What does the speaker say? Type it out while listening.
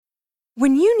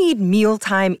When you need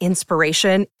mealtime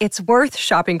inspiration, it's worth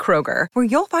shopping Kroger, where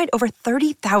you'll find over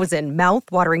 30,000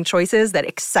 mouth-watering choices that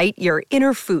excite your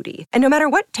inner foodie. And no matter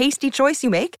what tasty choice you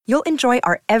make, you'll enjoy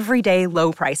our everyday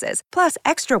low prices, plus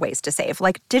extra ways to save,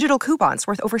 like digital coupons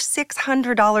worth over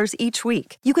 $600 each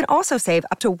week. You can also save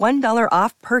up to $1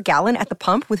 off per gallon at the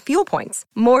pump with fuel points.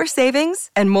 More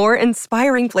savings and more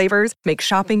inspiring flavors make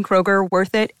shopping Kroger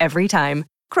worth it every time.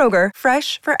 Kroger,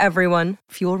 fresh for everyone.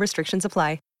 Fuel restrictions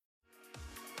apply.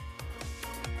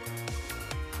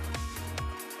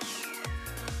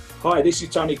 Hi, this is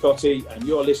Tony Cottee, and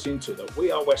you're listening to the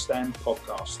We Are West Ham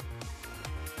podcast.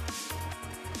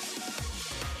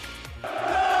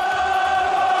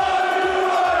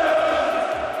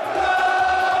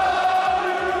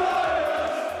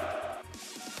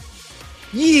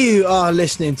 You are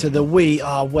listening to the We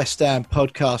Are West Ham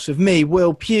podcast with me,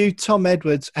 Will Pugh, Tom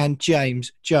Edwards and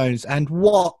James Jones. And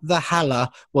what the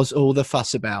hella was all the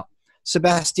fuss about?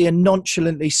 Sebastian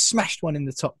nonchalantly smashed one in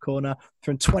the top corner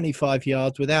from 25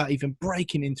 yards without even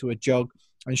breaking into a jog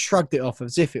and shrugged it off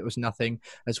as if it was nothing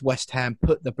as West Ham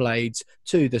put the blades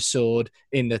to the sword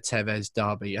in the Tevez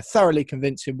derby. A thoroughly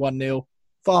convincing 1-0,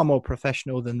 far more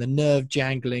professional than the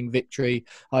nerve-jangling victory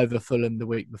over Fulham the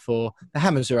week before. The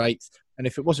Hammers are 8th, and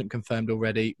if it wasn't confirmed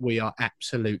already, we are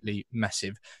absolutely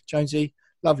massive. Jonesy,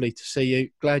 lovely to see you.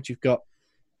 Glad you've got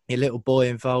your little boy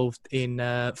involved in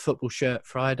Football Shirt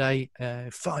Friday.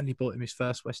 Finally bought him his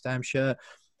first West Ham shirt.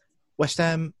 West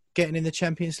Ham getting in the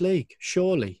Champions League,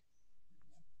 surely.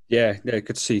 Yeah, good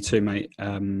to see you too, mate.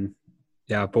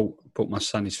 I bought my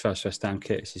son his first West Ham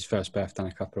kit. It's his first birthday in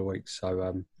a couple of weeks.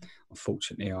 So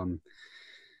unfortunately, I'm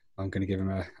going to give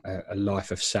him a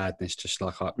life of sadness, just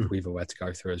like we've all had to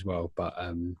go through as well. But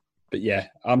yeah,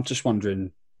 I'm just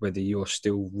wondering whether you're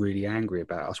still really angry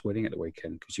about us winning at the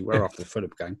weekend, because you were after the Fulham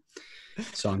game.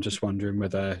 So I'm just wondering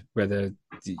whether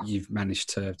you've managed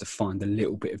to find a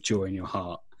little bit of joy in your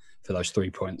heart for those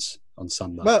 3 points on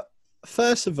Sunday. Well,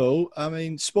 first of all, I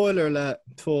mean, spoiler alert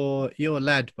for your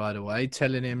lad, by the way,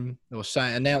 telling him or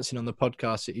announcing on the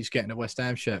podcast that he's getting a West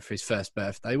Ham shirt for his first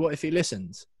birthday. What if he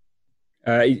listens?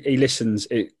 He listens.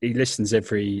 He listens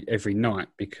every night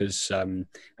because,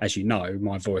 as you know,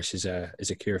 my voice is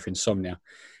a cure for insomnia,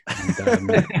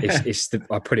 and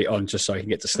I put it on just so I can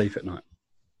get to sleep at night.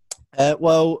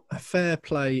 Well, fair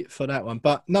play for that one.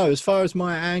 But no, as far as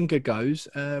my anger goes,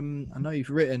 I know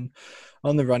you've written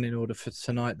on the running order for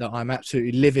tonight that I'm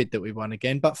absolutely livid that we won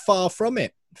again, but far from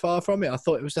it. Far from it. I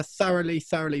thought it was a thoroughly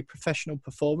professional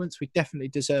performance. We definitely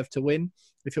deserved to win.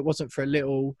 If it wasn't for a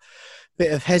little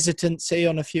bit of hesitancy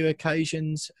on a few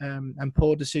occasions and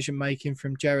poor decision-making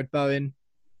from Jared Bowen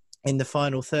in the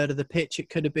final third of the pitch, it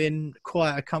could have been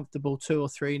quite a comfortable 2 or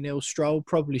 3-0 stroll.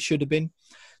 Probably should have been,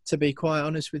 to be quite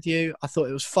honest with you. I thought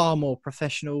it was far more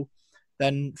professional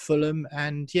than Fulham.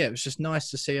 And yeah, it was just nice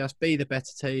to see us be the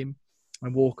better team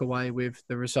and walk away with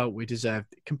the result we deserved.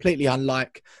 Completely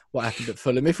unlike what happened at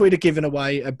Fulham. If we'd have given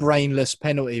away a brainless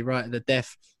penalty right at the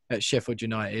death at Sheffield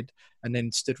United and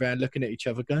then stood around looking at each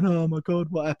other going, oh my God,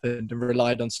 what happened? And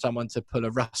relied on someone to pull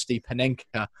a rusty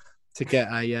Panenka to get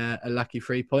a lucky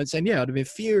 3 points. And yeah, I'd have been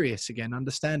furious again,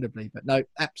 understandably. But no,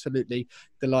 absolutely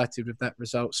delighted with that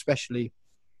result, especially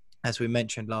as we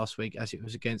mentioned last week, as it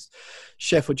was against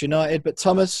Sheffield United. But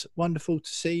Thomas, wonderful to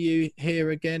see you here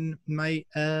again, mate.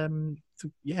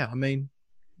 Yeah, I mean,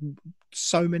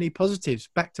 so many positives.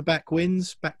 Back-to-back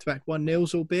wins, back-to-back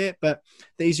 1-0s, albeit. But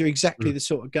these are exactly the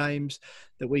sort of games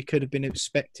that we could have been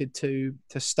expected to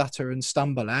stutter and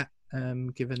stumble at,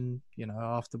 given,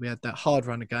 after we had that hard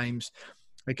run of games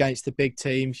against the big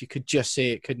teams. You could just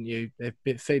see it, couldn't you? They've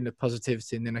been feeling the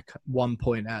positivity, and then 1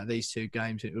 point out of these 2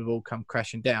 games, it would all come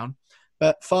crashing down.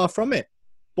 But far from it.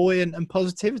 Buoyant and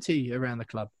positivity around the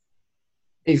club.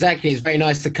 Exactly. It's very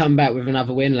nice to come back with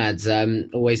another win, lads.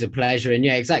 Always a pleasure. And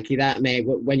yeah, exactly that, mate.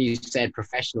 When you said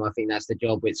professional, I think that's the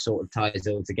job which sort of ties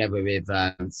it all together with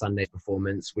Sunday's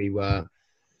performance. We were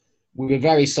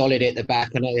very solid at the back.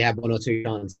 I know they had 1 or 2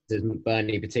 chances.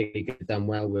 Burnley particularly could have done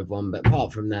well with one. But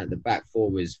apart from that, the back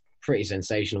 4 was pretty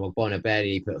sensational. Bonner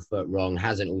barely put a foot wrong,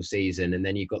 hasn't all season. And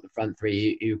then you've got the front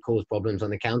 3 who caused problems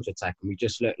on the counter-attack. And we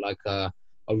just looked like a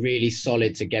really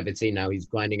solid together team now. He's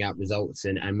grinding out results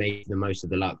and making the most of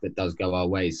the luck that does go our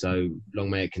way. So long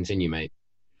may it continue, mate.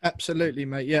 Absolutely,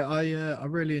 mate. Yeah, I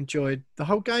really enjoyed the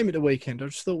whole game at the weekend. I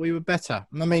just thought we were better.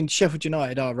 I mean, Sheffield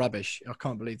United are rubbish. I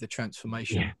can't believe the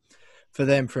transformation for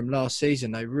them from last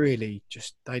season. They really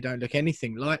they don't look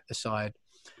anything like the side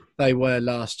they were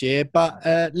last year. But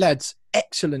lads,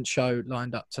 excellent show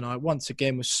lined up tonight. Once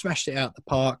again, we smashed it out the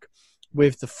park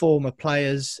with the former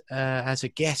players as a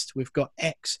guest. We've got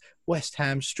ex-West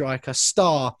Ham striker,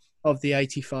 star of the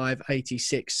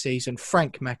 85-86 season.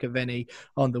 Frank McAvenny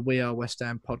on the We Are West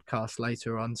Ham podcast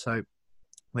later on. So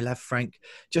we'll have Frank,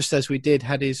 just as we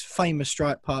had his famous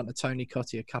strike partner, Tony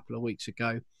Cottee, a couple of weeks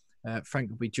ago. Frank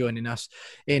will be joining us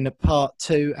in part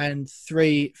 2 and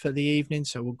 3 for the evening.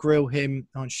 So we'll grill him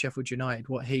on Sheffield United,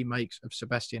 what he makes of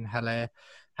Sebastian Haller,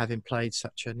 having played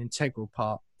such an integral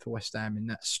part for West Ham in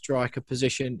that striker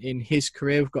position in his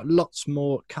career. We've got lots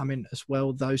more coming as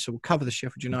well, though. So we'll cover the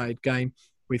Sheffield United game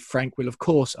with Frank. We'll, of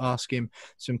course, ask him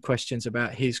some questions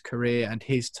about his career and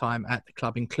his time at the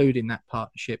club, including that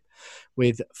partnership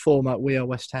with former We Are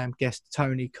West Ham guest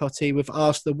Tony Cottee. We've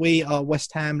asked the We Are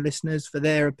West Ham listeners for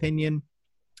their opinion,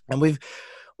 and we've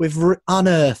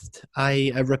unearthed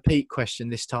a repeat question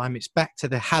this time. It's back to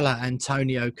the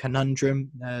Haller-Antonio conundrum.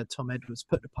 Tom Edwards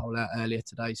put the poll out earlier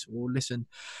today, so we'll listen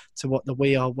to what the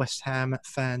We Are West Ham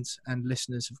fans and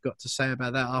listeners have got to say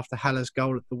about that after Haller's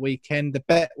goal at the weekend. The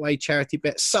Betway charity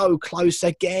bet so close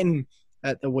again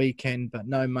at the weekend, but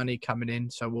no money coming in.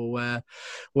 So we'll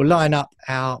line up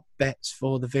our bets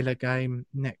for the Villa game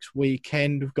next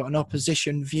weekend. We've got an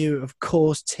opposition view, of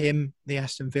course. Tim, the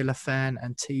Aston Villa fan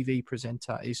and TV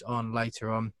presenter, is on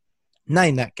later on.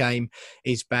 Name That Game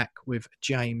is back with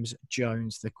James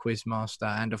Jones, the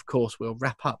quizmaster. And of course, we'll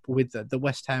wrap up with the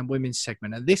West Ham women's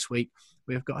segment. And this week,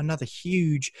 we've got another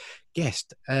huge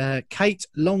guest, Kate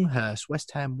Longhurst, West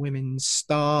Ham women's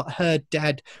star. Her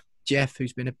dad, Jeff,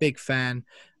 who's been a big fan.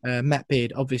 Matt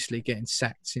Beard obviously getting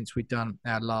sacked since we've done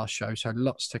our last show, so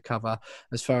lots to cover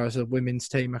as far as the women's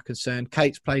team are concerned.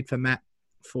 Kate's played for Matt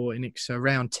for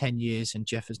around 10 years, and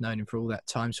Jeff has known him for all that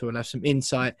time, so we'll have some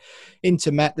insight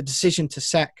into Matt, the decision to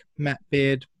sack Matt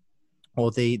Beard,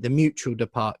 or the mutual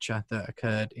departure that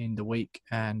occurred in the week,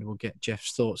 and we'll get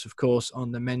Jeff's thoughts, of course,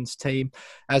 on the men's team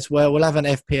as well. We'll have an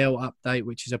FPL update,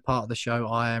 which is a part of the show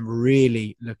I am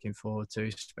really looking forward to,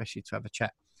 especially to have a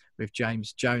chat with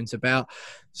James Jones about.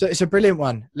 So it's a brilliant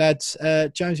one, lads.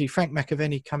 Jonesy, Frank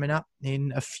McAvenny coming up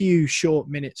in a few short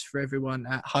minutes for everyone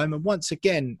at home. And once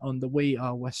again on the We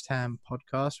Are West Ham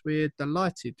podcast, we're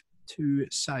delighted to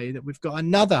say that we've got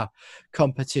another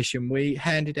competition. We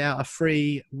handed out a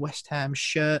free West Ham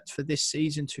shirt for this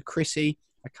season to Chrissy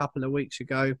a couple of weeks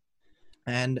ago.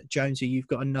 And Jonesy, you've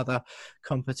got another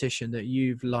competition that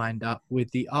you've lined up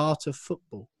with the Art of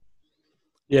Football.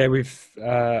 Yeah,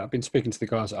 I've been speaking to the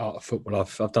guys at Art of Football.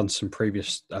 I've done some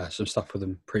stuff with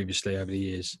them previously over the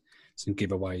years, some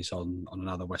giveaways on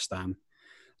another West Ham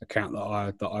account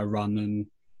that I run, and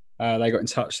they got in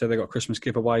touch, said they got a Christmas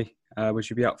giveaway. Would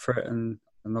you be up for it? And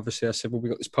obviously I said, well, we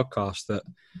got this podcast that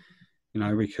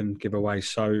we can give away.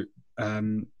 So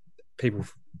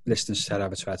listeners head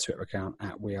over to our Twitter account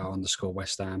at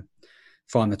 @WeAre_West Ham.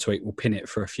 Find the tweet. We'll pin it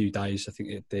for a few days. I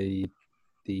think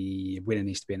the winner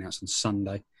needs to be announced on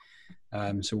Sunday.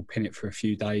 So we'll pin it for a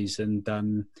few days, and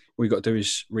all you've got to do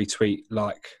is retweet,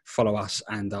 follow us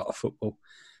and Art of Football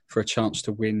for a chance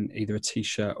to win either a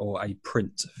T-shirt or a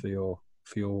print for your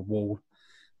wall.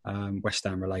 West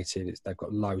Ham related. They've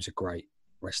got loads of great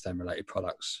West Ham related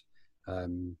products.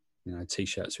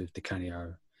 T-shirts with Di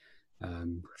Canio,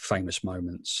 famous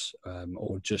moments,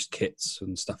 or just kits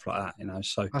and stuff like that.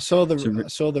 So I saw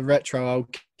the retro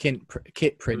old kit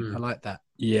print. I like that.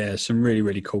 Yeah, some really,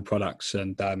 really cool products,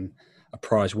 and a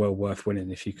prize well worth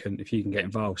winning if you can get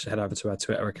involved. So head over to our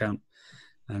Twitter account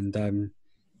and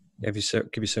give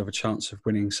yourself a chance of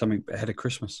winning something ahead of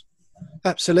Christmas.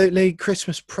 Absolutely.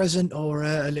 Christmas present or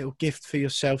a little gift for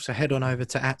yourself. So head on over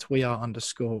to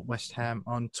 @WeAre_West Ham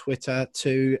on Twitter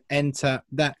to enter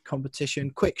that competition.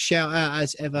 Quick shout out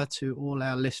as ever to all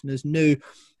our listeners, new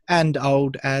and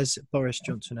old, as Boris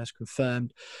Johnson has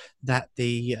confirmed that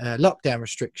the lockdown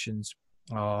restrictions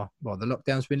the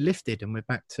lockdown's been lifted and we're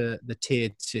back to the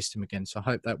tiered system again. So I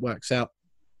hope that works out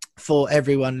for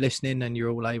everyone listening and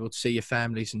you're all able to see your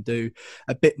families and do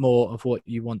a bit more of what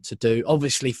you want to do.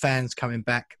 Obviously, fans coming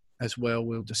back as well.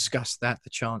 We'll discuss that, the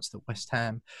chance that West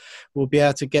Ham will be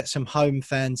able to get some home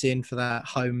fans in for that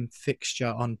home fixture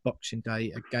on Boxing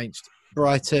Day against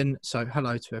Brighton. So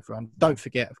hello to everyone. Don't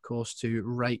forget, of course, to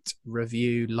rate,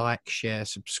 review, like, share,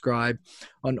 subscribe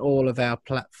on all of our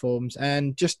platforms,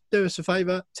 and just do us a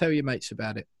favour, tell your mates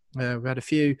about it. We've had a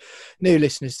few new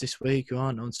listeners this week who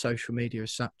aren't on social media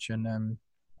as such, and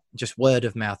just word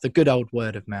of mouth, the good old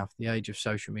word of mouth. The age of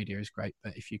social media is great,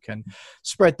 but if you can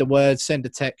spread the word, send a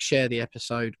text, share the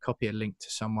episode, copy a link to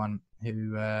someone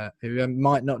who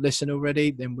might not listen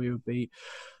already, then we would be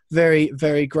very,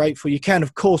 very grateful. You can,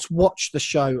 of course, watch the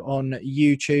show on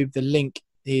YouTube. The link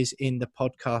is in the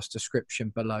podcast description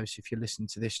below. So if you're listening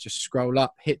to this, just scroll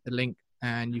up, hit the link,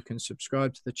 and you can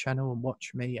subscribe to the channel and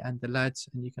watch me and the lads,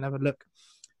 and you can have a look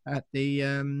at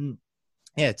the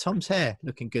Yeah, Tom's hair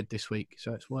looking good this week,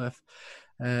 so it's worth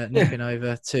nipping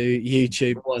over to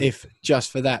YouTube if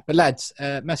just for that. But lads,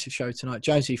 massive show tonight.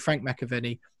 Jonesy, Frank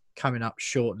McAvenny coming up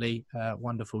shortly.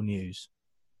 Wonderful news.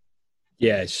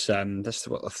 Yes, that's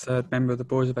the third member of the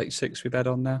Boys of 86 we've had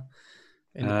on now.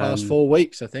 In the past 4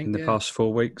 weeks, I think. In the past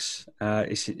 4 weeks.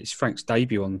 It's Frank's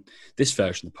debut on this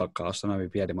version of the podcast. I know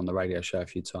we've had him on the radio show a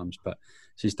few times, but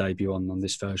it's his debut on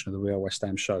this version of the We Are West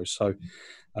Ham show. So,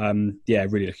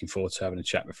 really looking forward to having a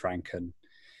chat with Frank and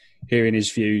hearing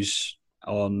his views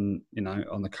on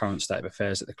the current state of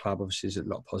affairs at the club. Obviously, there's a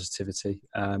lot of positivity,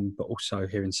 but also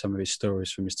hearing some of his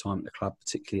stories from his time at the club,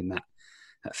 particularly in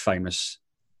that famous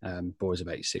Boys of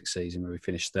 86 season where we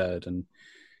finished third. And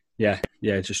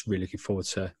just really looking forward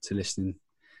to listening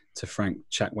to Frank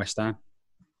chat West Ham.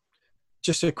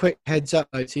 Just a quick heads up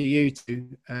though to you two.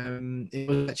 It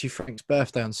was actually Frank's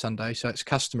birthday on Sunday, so it's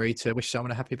customary to wish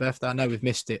someone a happy birthday. I know we've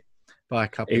missed it by a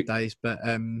couple of days, but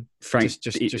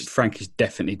Frank is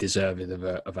definitely deserving of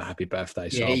a happy birthday.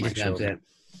 So I'll make sure.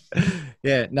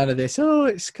 Yeah, none of this. Oh,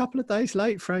 it's a couple of days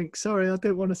late, Frank. Sorry, I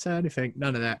didn't want to say anything.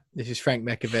 None of that. This is Frank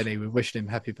McAvenny. We wished him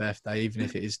happy birthday, even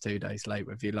if it is 2 days late,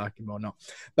 whether you like him or not.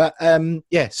 But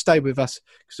stay with us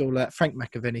because all that. Frank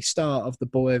McAvenny, star of the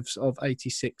Boys of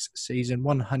 86 season,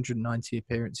 190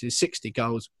 appearances, 60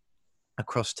 goals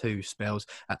across 2 spells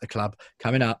at the club.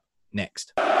 Coming up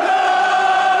next.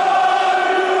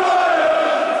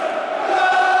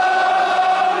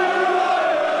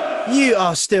 You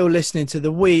are still listening to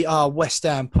the We Are West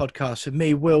Ham podcast with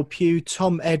me, Will Pugh,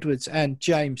 Tom Edwards and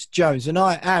James Jones. And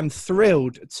I am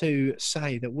thrilled to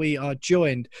say that we are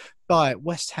joined by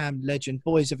West Ham legend,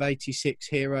 Boys of 86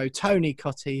 hero, Tony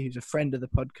Cottee, who's a friend of the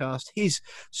podcast, his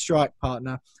strike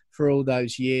partner for all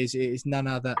those years. It is none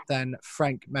other than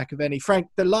Frank McAvenny. Frank,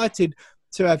 delighted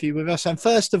to have you with us. And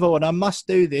first of all, and I must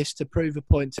do this to prove a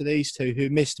point to these two who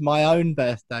missed my own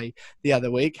birthday the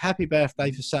other week. Happy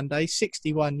birthday for Sunday,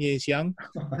 61 years young.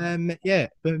 But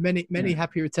many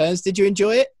happy returns. Did you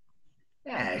enjoy it?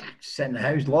 Yeah, sit in the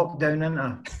house, lockdown,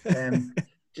 isn't it?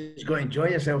 Just got to enjoy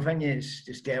yourself, ain't you? It's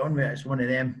just get on with it. It's one of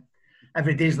them.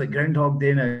 Every day's like Groundhog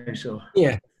Day now, so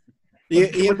yeah. We'll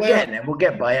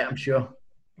get by it, I'm sure.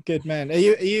 Good man. Are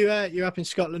you up in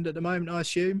Scotland at the moment, I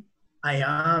assume? I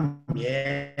am,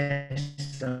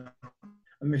 yes. I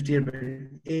moved here about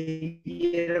 8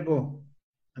 years ago.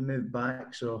 I moved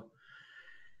back, so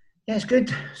yeah, it's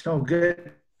good. It's all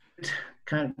good.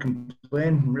 Can't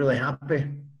complain. I'm really happy.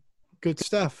 Good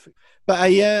stuff. But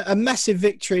a massive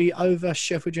victory over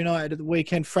Sheffield United at the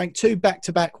weekend, Frank. 2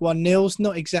 back-to-back 1-0s.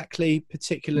 Not exactly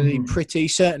particularly pretty,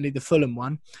 certainly the Fulham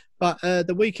one. But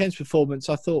the weekend's performance,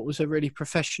 I thought, was a really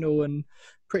professional and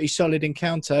pretty solid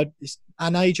encounter. It's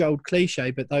an age-old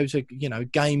cliche, but those are,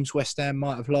 games West Ham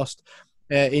might have lost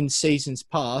in seasons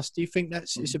past. Do you think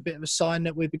it's a bit of a sign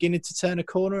that we're beginning to turn a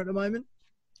corner at the moment?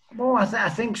 Well, I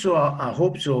think so. I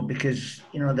hope so, because,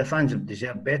 the fans have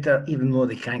deserved better, even though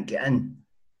they can't get in.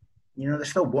 They're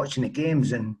still watching the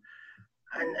games, and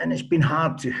it's been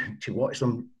hard to watch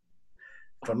them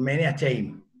for many a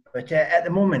time. But at the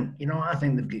moment, I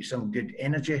think they've got some good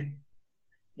energy.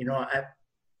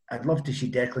 I'd love to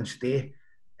see Declan stay,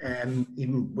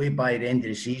 even way by the end of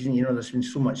the season. There's been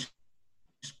so much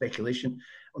speculation.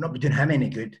 We'll not be doing him any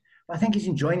good. But I think he's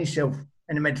enjoying himself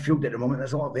in the midfield at the moment.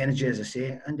 There's a lot of energy, as I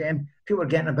say, and people are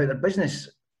getting about their business.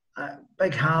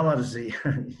 Big Haller,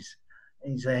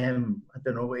 he's I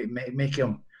don't know what you make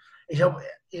him. He's a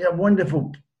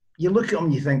wonderful. You look at him,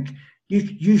 and you think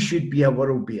you should be a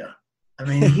world beater. I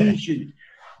mean, he should.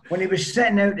 When he was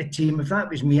setting out the team, if that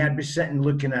was me, I'd be sitting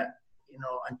looking at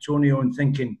Antonio and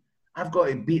thinking, I've got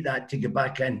to beat that to get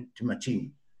back into my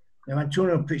team. Now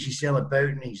Antonio puts himself about,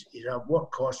 and he's a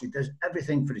workhorse. He does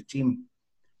everything for the team.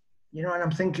 And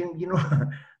I'm thinking,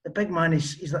 the big man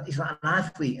he's like an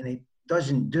athlete, and he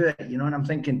doesn't do it. And I'm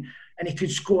thinking, and he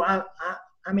could score.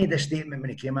 I made a statement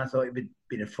when he came. I thought he would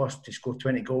be the first to score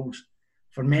 20 goals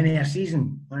for many a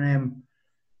season. And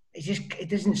it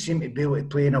doesn't seem to be able to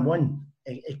play in a one.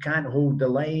 He can't hold the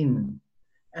line.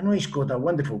 I know he scored a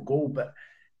wonderful goal, but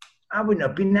I wouldn't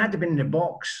have been. I'd have been in the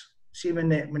box. See,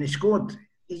 when he scored,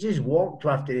 he just walked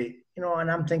after it. And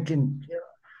I'm thinking,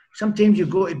 sometimes you've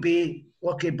got to be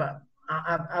lucky, but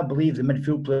I believe the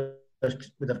midfield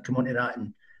players would have come onto that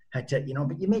and hit it.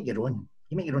 But you make your own.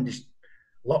 You make your own just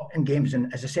luck in games.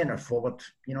 And as a centre forward,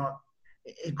 he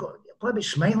got probably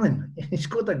smiling. He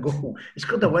scored a goal. He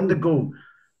scored a wonder goal.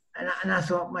 And I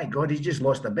thought, my God, he's just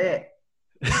lost a bet.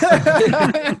 Do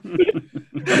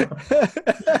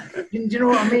you know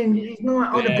what I mean?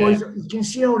 All the boys. You can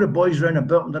see all the boys round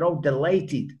about, and they're all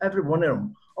delighted. Every one of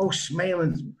them, all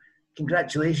smiling.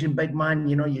 congratulations, big man.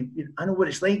 You know, I know what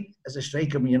it's like as a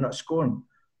striker when you're not scoring.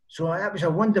 So that was a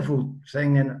wonderful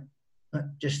thing, and I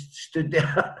just stood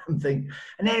there and thinking.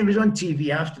 And then he was on TV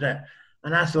after it,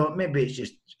 and I thought maybe it's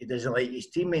just he doesn't like his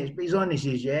teammates. But he's on. He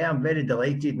says, "Yeah, I'm very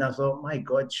delighted." And I thought, my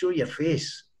God, show your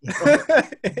face. You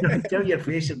know, tell your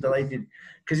face you're delighted,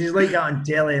 because he's like that on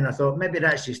telly. And I thought maybe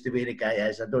that's just the way the guy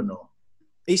is. I don't know.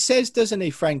 He says, doesn't he,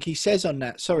 Frank? He says on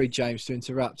that. Sorry, James, to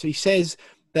interrupt. He says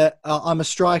that I'm a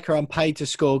striker. I'm paid to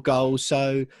score goals.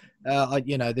 So,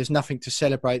 there's nothing to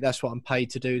celebrate. That's what I'm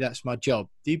paid to do. That's my job.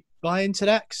 Do you buy into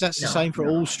that? Because that's the same for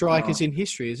all strikers in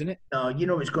history, isn't it? No, you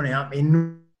know what's going to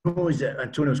happen. He knows that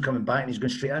Antonio's coming back and he's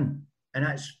going straight in. And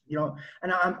that's, and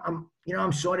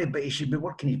I'm sorry, but he should be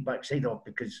working his backside off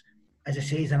because, as I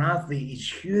say, he's an athlete.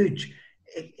 He's huge.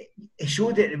 He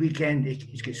showed it at the weekend.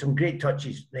 He's got some great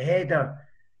touches. The header,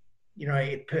 he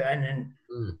put in,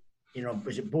 and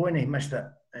was it Bowen? He missed it,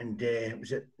 and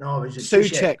was it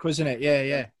Souček, wasn't it?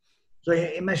 Yeah. So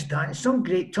he missed that. Some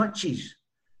great touches,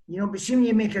 but soon when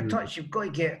you make a touch, you've got to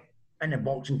get in the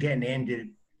box and get in the end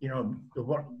of the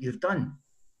work you've done.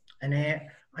 And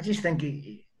I just think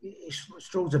he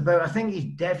strolls about. I think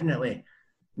he's definitely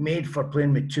made for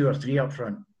playing with 2 or 3 up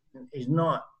front. He's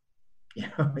not. He's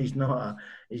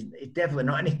definitely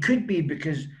not. And he could be,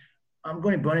 because I'm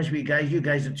going to be honest with you guys. You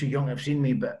guys are too young to have seen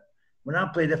me, but when I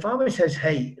played, if I was his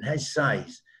height and his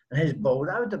size and his ball,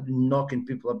 I would have been knocking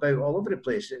people about all over the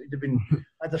place. It would have been,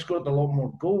 I'd have scored a lot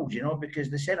more goals, because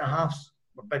the centre halves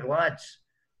were big lads,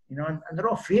 and they're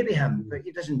all fair to him, but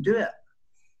he doesn't do it.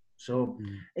 So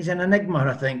he's an enigma,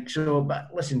 I think. So, but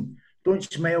listen, don't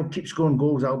smile, keep scoring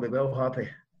goals. I'll be well happy.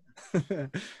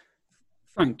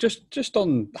 Frank, just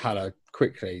on Haller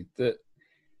quickly, that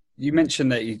you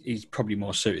mentioned that he's probably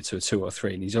more suited to a 2 or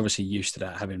 3, and he's obviously used to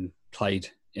that, having played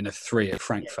in a 3 at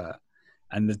Frankfurt.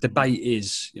 And the debate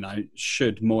is,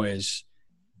 should Moyes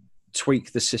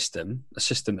tweak the system, a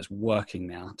system that's working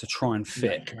now, to try and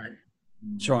fit,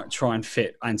 try and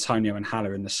fit Antonio and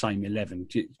Haller in the same 11.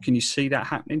 Can you see that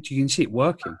happening? Do you see it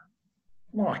working?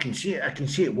 Well, I can see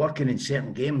it working in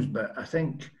certain games, but I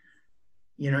think,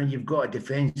 you've got a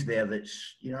defence there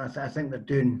that's, I think they're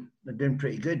doing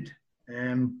pretty good.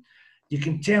 You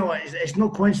can tell it's no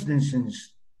coincidence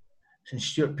since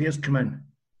Stuart Pearce came in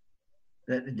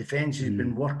that the defence has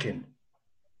been working.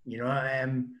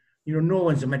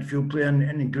 Nolan's a midfield player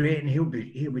and great, and he'll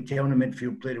be telling the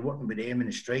midfield player working with them and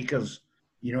the strikers.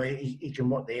 He can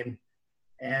work them.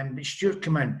 But Stuart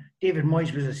came in. David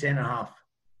Moyes was a centre half.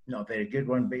 Not a very good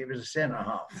one, but he was a centre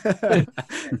half.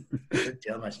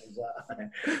 Tell myself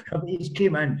that. He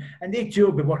came in, and they two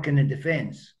will be working in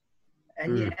defence.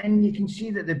 And you can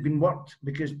see that they've been worked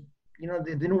because they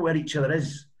know where each other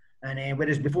is. And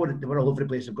whereas before they were all over the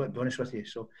place, I've got to be honest with you.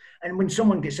 So, and when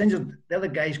someone gets injured, the other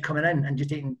guy's coming in and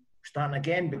just starting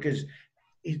again because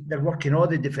they're working all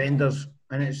the defenders,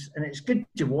 and it's good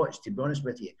to watch, to be honest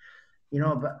with you.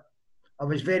 But I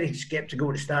was very sceptical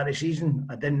at the start of the season.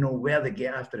 I didn't know where they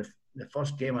get after the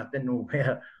first game. I didn't know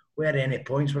where any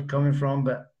points were coming from.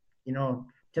 But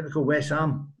typical West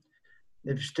Ham,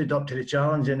 they've stood up to the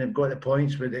challenge and they've got the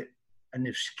points with it, and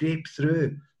they've scraped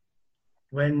through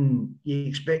when you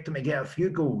expect them to get a few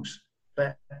goals.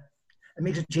 But it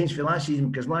makes a change for last season,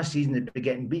 because last season they'd be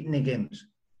getting beaten in games.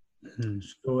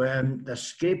 So they're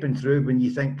scraping through when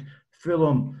you think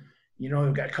Fulham,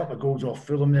 we've got a couple of goals off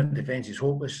Fulham, their defence is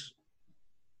hopeless.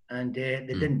 And they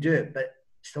didn't do it, but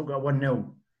still got 1-0.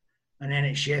 And then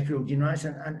at Sheffield,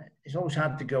 and it's always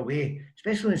hard to go away,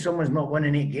 especially when someone's not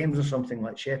winning 8 games or something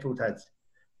like Sheffield had.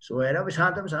 So that was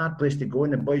hard. That was a hard place to go,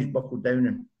 and the boys buckled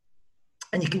down.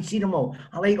 And you can see them all.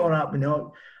 I like all that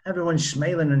when everyone's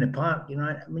smiling in the park.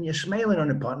 When you're smiling on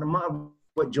the park, no matter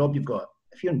what job you've got,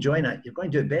 if you're enjoying it, you're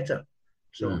going to do it better.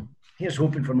 So here's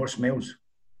hoping for more smiles.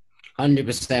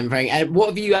 100%, Frank. And what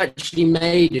have you actually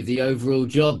made of the overall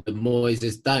job that Moyes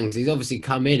has done? Because he's obviously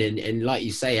come in and like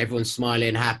you say, everyone's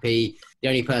smiling, happy. The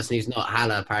only person who's not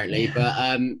Haller, apparently.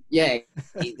 But,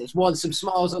 he's won some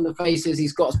smiles on the faces.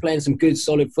 He's got us playing some good,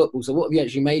 solid football. So what have you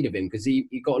actually made of him? Because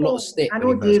he got a lot of stick. I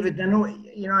know, David. I know,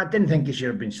 I didn't think he should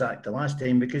have been sacked the last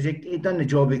time because he'd done the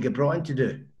job he got brought in to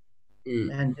do.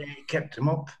 And he kept him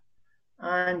up.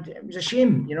 And it was a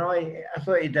shame. I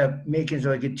thought he'd have makings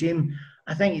of a good team.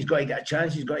 I think he's got to get a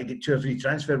chance. He's got to get 2 or 3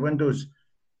 transfer windows.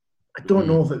 I don't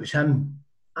know if it was him.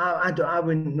 I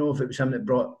wouldn't know if it was him that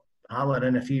brought Haller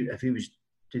in if he was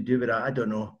to do with that. I don't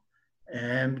know,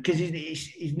 because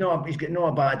he's got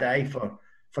no bad eye for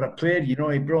a player. He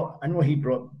brought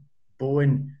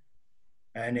Bowen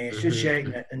and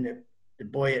Souček and the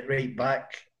boy at right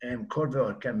back, Cordell.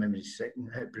 I can't remember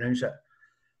how to pronounce it.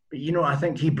 But I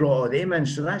think he brought all them in.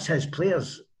 So that's his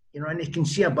players. and he can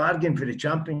see a bargain for the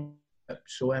championship.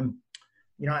 So, I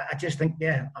just think,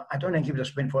 I don't think he would have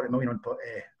spent 40 million on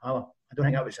Haller. I don't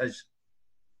think that was his.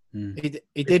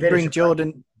 He did bring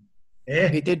Jordan. Yeah.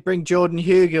 He did bring Jordan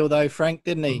Hugill though, Frank,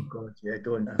 didn't he? Oh God, yeah,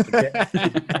 don't. I forget.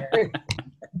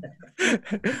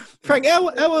 Frank, how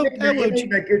would you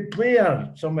be a good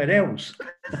player somewhere else?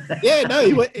 Yeah,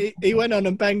 no, he went on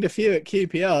and banged a few at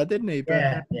QPR, didn't he?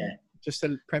 But yeah. Just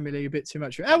the Premier League a bit too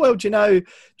much. How well do you know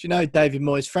David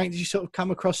Moyes? Frank, did you sort of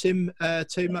come across him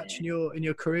too much in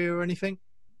your career or anything?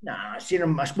 Nah, I seen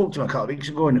him. I spoke to him a couple of weeks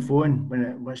ago on the phone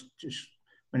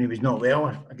when he was not well.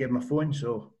 I gave him a phone.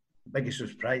 So the biggest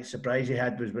surprise he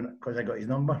had was because I got his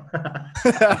number.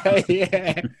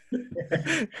 Yeah.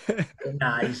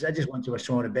 Nah, I just want to wish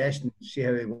him all the best and see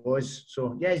how he was.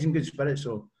 So yeah, he's in good spirits.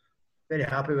 So very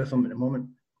happy with him at the moment.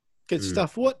 Good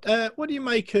stuff. What do you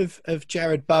make of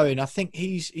Jared Bowen? I think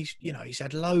he's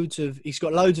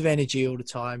got loads of energy all the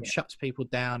time, shuts people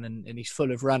down, and he's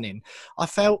full of running. I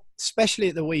felt, especially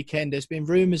at the weekend, there's been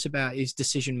rumours about his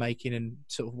decision making and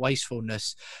sort of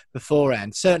wastefulness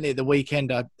beforehand. Certainly at the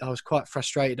weekend, I was quite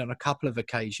frustrated on a couple of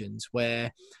occasions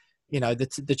where,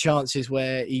 the chances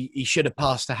where he should have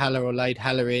passed to Haller or laid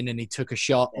Haller in and he took a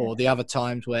shot, or the other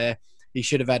times where he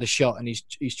should have had a shot and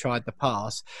he's tried the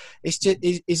pass. It's just,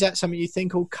 is that something you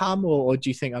think will come, or do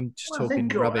you think I'm just talking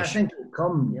rubbish? I think it'll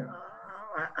come.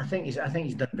 I think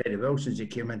he's done very well since he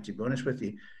came in, to be honest with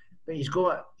you. But he's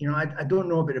got, I don't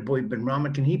know about the boy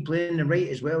Benrahma. Can he play in the right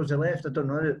as well as the left? I don't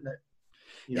know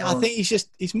that. I think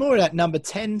he's more of that number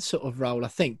 10 sort of role, I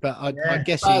think. But I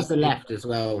guess he's the left as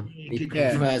well. He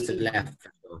prefers the left.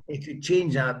 He could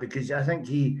change that, because I think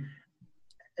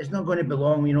it's not going to be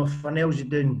long. Farnell's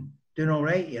doing all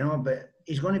right, but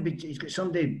he's got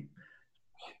somebody,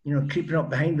 creeping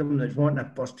up behind him that's wanting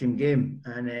a first team game,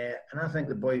 and I think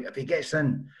the boy, if he gets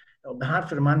in, it'll be hard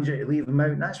for the manager to leave him out,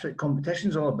 and that's what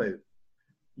competition's all about,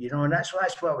 and that's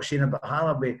what I was saying about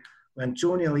Haller with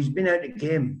Antonio. He's been out of the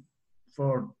game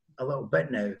for a little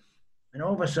bit now, and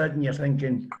all of a sudden you're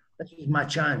thinking, this is my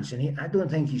chance, and I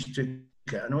don't think he's took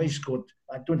it. I know he scored,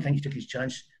 I don't think he took his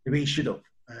chance the way he should have,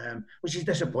 which is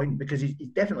disappointing, because he's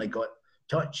definitely got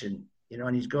touch, and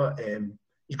and he's got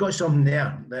something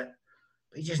there that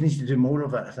he just needs to do more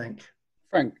of it, I think.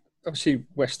 Frank, obviously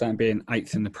West Ham being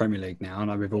 8th in the Premier League now, I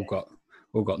know we've all got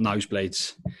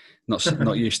nosebleeds,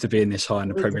 not used to being this high in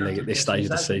the Premier League at this stage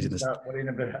of the season.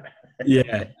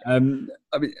 Yeah, I mean,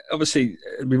 obviously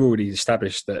we've already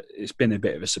established that it's been a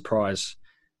bit of a surprise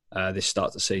this start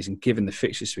of the season, given the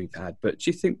fixtures we've had. But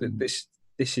do you think that this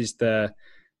is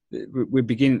we're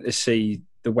beginning to see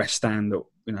the West Ham that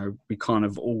we kind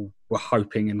of all were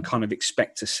hoping and kind of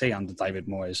expect to see under David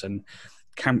Moyes? And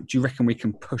do you reckon we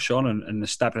can push on and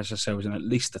establish ourselves in at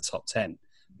least the top 10,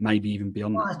 maybe even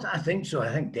beyond that? I think so.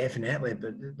 I think definitely.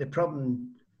 But the problem,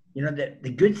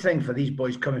 the good thing for these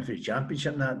boys coming through the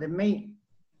Championship, that they might,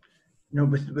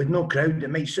 with no crowd, it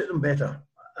might suit them better.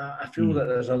 I feel that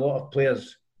there's a lot of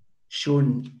players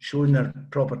showing their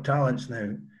proper talents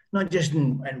now, not just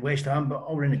in West Ham, but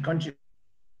all around the country.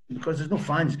 Because there's no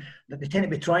fans, that they tend to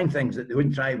be trying things that they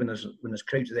wouldn't try when there's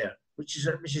crowds there, which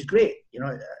is great.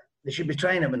 They should be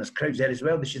trying it when there's crowds there as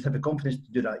well. They should have the confidence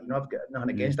to do that. I've got nothing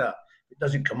against that. It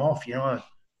doesn't come off. I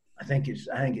think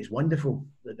it's wonderful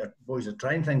that the boys are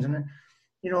trying things, and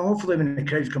hopefully when the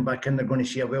crowds come back in, they're going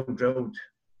to see a well drilled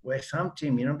West Ham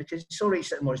team. Because it's all right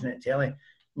sitting watching it on telly.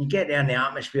 When you get there in the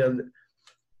atmosphere,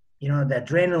 the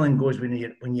adrenaline goes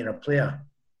when you're a player,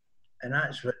 and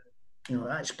that's what.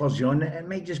 That spurs you on. It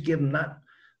might just give them that.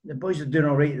 The boys are doing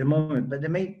all right at the moment, but they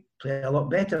might play a lot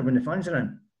better when the fans are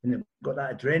in, when they've got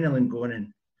that adrenaline going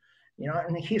in.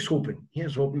 And here's hoping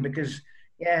because,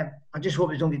 I just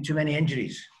hope they don't get too many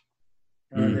injuries.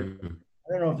 I don't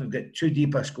know if they've got too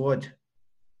deep a squad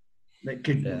that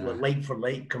could, light for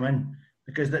light, come in,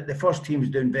 because the first team's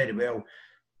doing very well.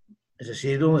 As I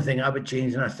say, the only thing I would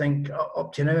change, and I think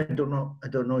up to now, I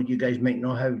don't know, you guys might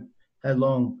know how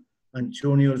long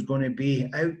Antonio's going to be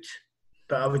out,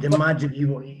 but I would imagine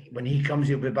when he comes,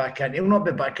 he'll be back in. He'll not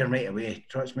be back in right away.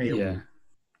 Trust me. Yeah.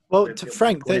 Well,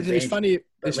 Frank, it's funny.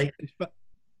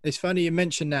 It's funny you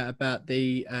mentioned that about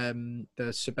the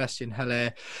Sebastian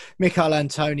Haller, Michail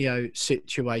Antonio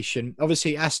situation.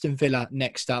 Obviously, Aston Villa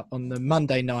next up on the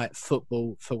Monday night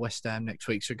football for West Ham next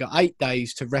week. So we've got 8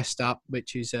 days to rest up,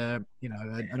 which is an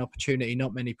opportunity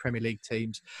not many Premier League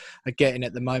teams are getting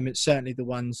at the moment. Certainly the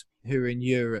ones who are in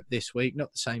Europe this week.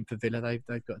 Not the same for Villa.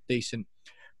 They've got a decent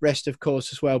rest, of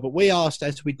course, as well. But we asked,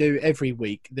 as we do every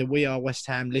week, the We Are West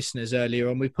Ham listeners earlier,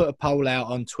 and we put a poll out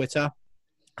on Twitter.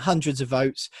 hundreds of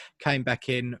votes came back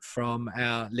in from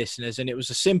our listeners, and it was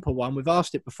a simple one. We've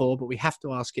asked it before, but we have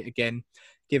to ask it again,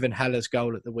 given Haller's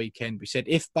goal at the weekend. We said,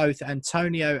 if both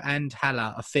Antonio and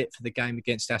Haller are fit for the game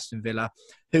against Aston Villa,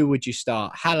 who would you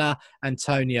start? Haller,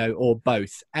 Antonio, or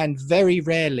both? And very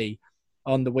rarely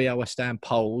on the We Are West Ham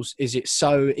polls is it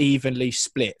so evenly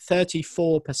split.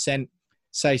 34%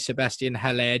 say Sebastian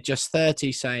Haller, just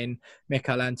 30 saying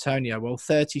Michail Antonio. Well,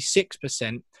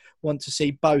 36% want to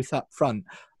see both up front.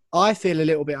 I feel a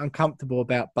little bit uncomfortable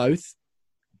about both.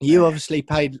 You obviously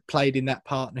played in that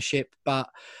partnership, but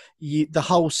the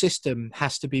whole system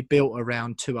has to be built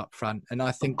around two up front. And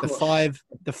I think the five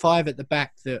at the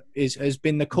back that has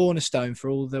been the cornerstone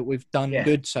for all that we've done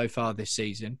good so far this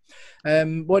season.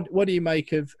 What do you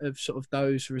make of sort of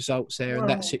those results there and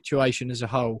that situation as a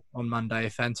whole on Monday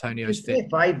if Antonio's fit?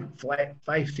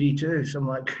 5-3-2, something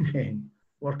like that.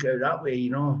 Work out that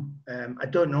way, I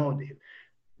don't know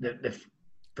the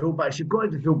fullbacks. You've got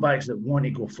the fullbacks that want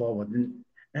to go forward, and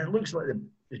it looks like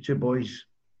the two boys,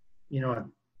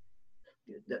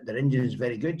 their engine is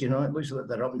very good. It looks like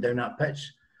they're up and down that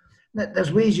pitch.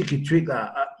 There's ways you could tweak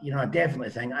that. I definitely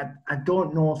think. I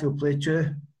don't know if he'll play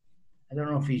two. I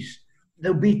don't know if he's.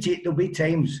 There'll be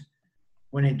times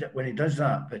when he does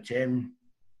that, but it'd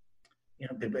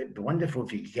be wonderful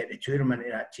if you could get the two of them into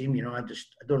that team. I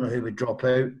don't know who would drop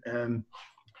out.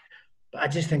 But I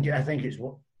think it's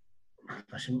what.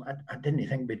 Listen, I didn't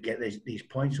think we'd get these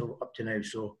points up to now,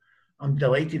 so I'm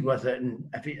delighted with it. And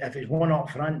if it's one up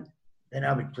front, then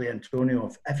I would play Antonio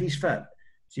if he's fit.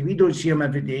 See, we don't see him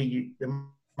every day. The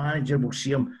manager will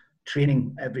see him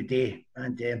training every day,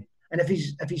 and if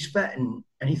he's fit and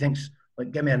he thinks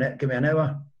like give me an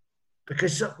hour,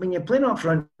 because when you're playing up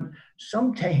front,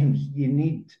 sometimes you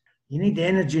need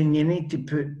energy and you need to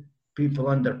put people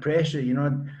under pressure.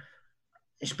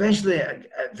 Especially at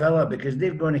Villa, because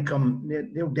they're going to come.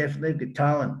 They'll definitely get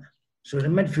talent. So the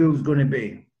midfield's going to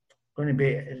be.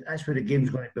 That's where the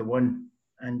game's going to be won.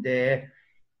 And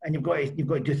you've got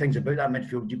to do things about that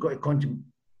midfield. You've got to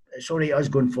it's all right us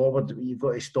going forward. You've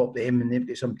got to stop them, and they've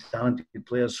got some talented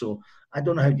players. So I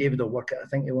don't know how David will work it. I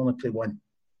think he'll only play one.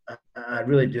 I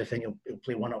really do think he'll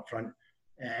play one up front.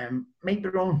 Might be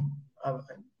wrong. I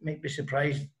might be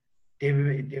surprised.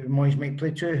 David Moyes might play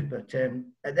two, but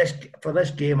for this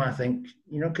game, I think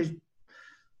because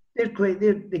they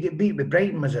get beat with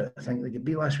Brighton. Was it? I think they get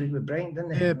beat last week with Brighton, didn't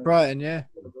they? Yeah, Brighton. Yeah,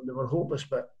 they were hopeless,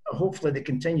 but hopefully they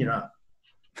continue that.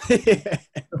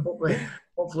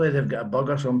 hopefully they've got a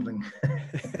bug or something.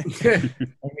 And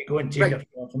we go and take it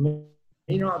from me.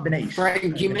 It'd be nice.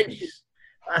 Frank, you mentioned.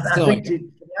 I think to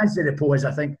answer the poll is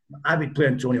I think I would play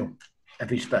Antonio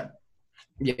if he's fit.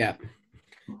 Yeah.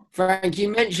 Frank, you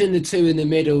mentioned the two in the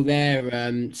middle there,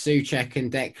 Souček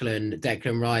and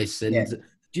Declan Rice. And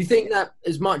do you think that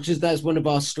as much as that's one of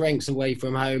our strengths away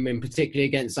from home, and particularly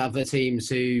against other teams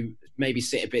who maybe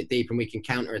sit a bit deep and we can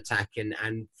counter-attack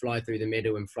and fly through the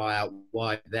middle and fly out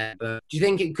wide there, but do you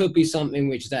think it could be something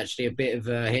which is actually a bit of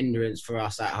a hindrance for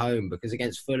us at home? Because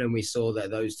against Fulham, we saw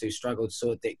that those two struggled to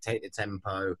sort of dictate the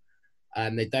tempo.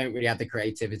 They don't really have the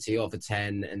creativity of a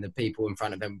 10, and the people in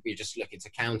front of them, we're just looking to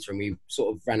counter, and we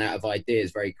sort of ran out of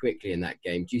ideas very quickly in that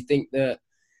game. Do you think that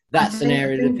that's an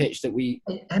area of the pitch that we...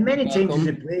 How many times has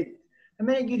he played? How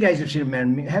many you guys have seen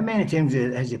him? How many times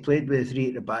has he played with three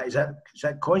at the back? Is that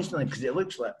constantly? Because it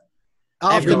looks like...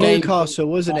 After Newcastle,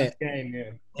 wasn't it?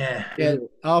 Game, yeah.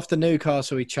 After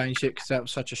Newcastle, he changed it because that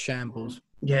was such a shambles.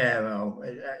 Yeah, well,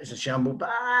 it's a shambles. But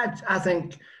I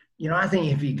think, I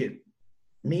think if you get...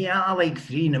 Me, I like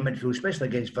three in the midfield, especially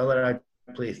against Villa.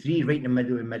 I'd play three right in the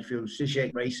middle in midfield,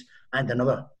 Souček, Rice, and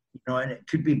another. And it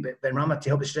could be Benrahma to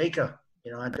help the striker.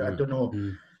 I don't know.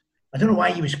 I don't know why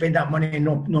you would spend that money and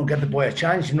not give the boy a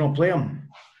chance and not play him.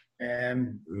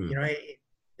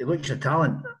 He looks a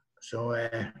talent. So,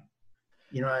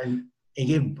 he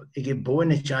gave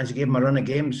Bowen a chance. He gave him a run of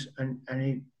games, and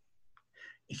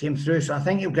he came through. So I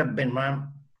think he'll give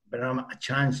Benrahma a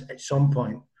chance at some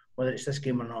point. Whether it's this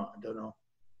game or not, I don't know.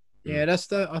 Yeah,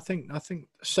 I think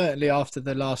certainly after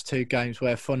the last two games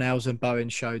where Fornals and Bowen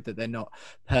showed that they're not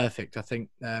perfect, I think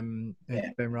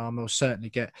Benrahma will certainly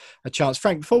get a chance.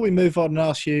 Frank, before we move on and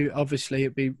ask you, obviously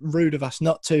it'd be rude of us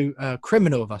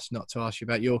criminal of us not to ask you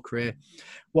about your career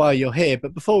while you're here.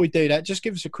 But before we do that, just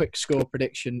give us a quick score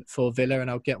prediction for Villa,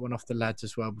 and I'll get one off the lads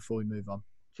as well before we move on.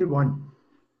 2-1.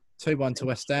 2-1 to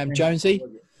West Ham. Jonesy?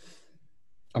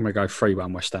 I'm going to go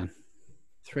 3-1 West Ham.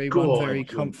 3-1, very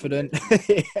confident.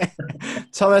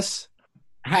 Thomas?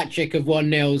 Hat-trick of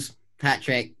 1-0,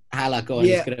 hat-trick. Haller, go on,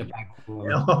 he's going to back.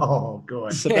 Oh,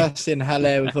 God. Sebastian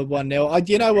Haller with a 1-0.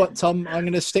 You know what, Tom? I'm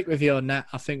going to stick with you on that.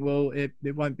 I think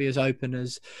it won't be as open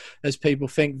as people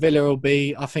think. Villa will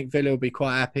be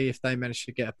quite happy if they manage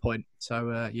to get a point.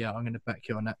 So I'm going to back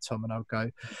you on that, Tom, and I'll go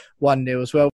 1-0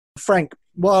 as well. Frank,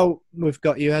 while we've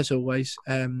got you as always,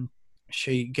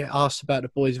 she get asked about the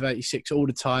boys of 86 all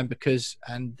the time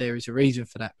and there is a reason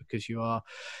for that, because you are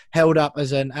held up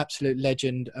as an absolute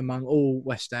legend among all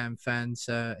West Ham fans,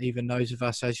 even those of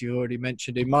us, as you already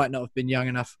mentioned, who might not have been young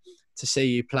enough to see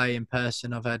you play in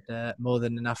person. I've had more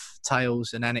than enough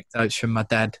tales and anecdotes from my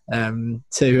dad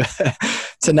to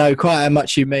know quite how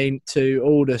much you mean to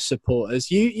all the supporters.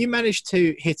 You managed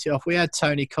to hit it off. We had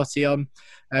Tony Cottee on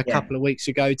a couple of weeks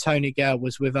ago. Tony Gale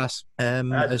was with us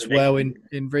as well in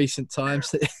recent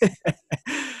times.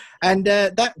 And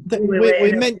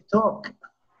we meant talk.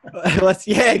 Well,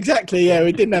 yeah, exactly. Yeah,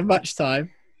 we didn't have much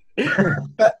time.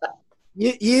 But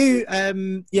we're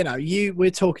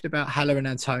talking about Haller and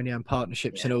Antonio and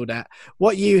partnerships and all that.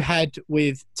 What you had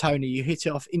with Tony, you hit it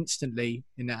off instantly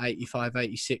in that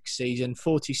 85-86 season.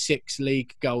 46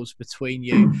 league goals between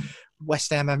you.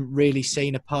 West Ham haven't really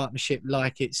seen a partnership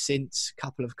like it since. A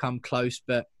couple have come close,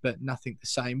 but nothing the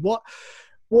same. What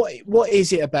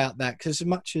is it about that? Because as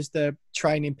much as the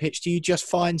training pitch, do you just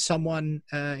find someone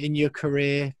in your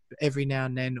career every now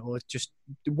and then, or just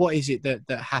what is it that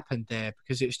happened there?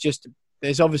 Because it's just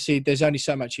there's only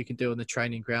so much you can do on the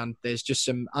training ground. There's just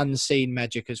some unseen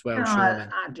magic as well. No, surely.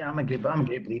 I'm a great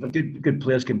believer. Good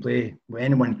players can play with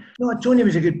anyone. No, Tony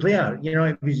was a good player.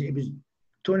 It was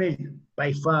Tony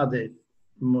by far the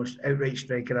most outright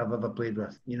striker I've ever played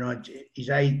with.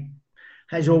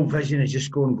 His whole vision is just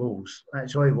scoring goals.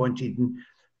 That's all he wanted. And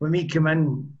when we came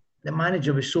in, the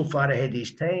manager was so far ahead of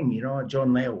his time.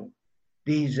 John Lyall.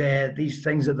 These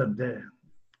things that the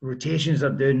rotations they're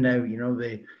doing now.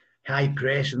 The high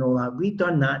press and all that. We'd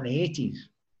done that in the 80s.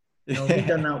 We'd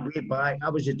done that way back. I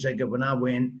was a trigger when I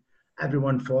went.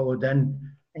 Everyone followed in.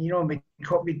 And, we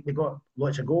got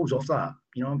lots of goals off that,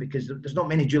 because there's not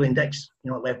many Julian Dicks,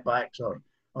 left backs or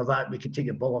that. We could take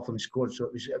the ball off and score. So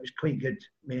it was quite good.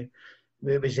 It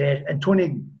was and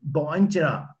Tony bought into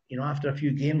that. After a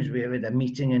few games, we had a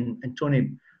meeting and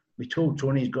Tony, we told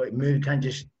Tony he's got to move, can't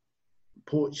just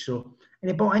poach. So, and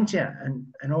he bought into it.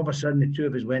 And all of a sudden, the two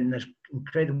of us went in this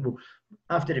incredible.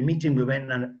 After the meeting, we went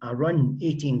on a run,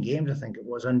 18 games, I think it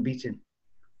was, unbeaten.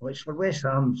 Which for West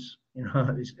Ham's,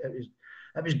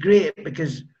 it was great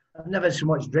because I've never had so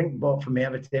much drink bought for me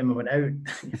every time I went out.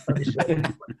 I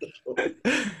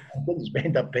didn't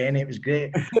spend a penny. It was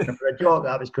great. And for a job,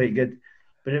 that was quite good.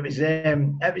 But it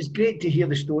was great to hear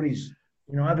the stories.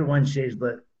 Everyone says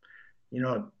that,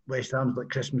 West Ham's like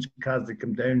Christmas cards that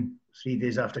come down 3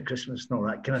 days after Christmas and all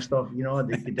that kind of stuff. They go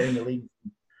down the league.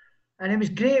 And it was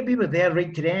great. We were there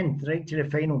right to the end, right to the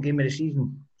final game of the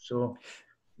season. So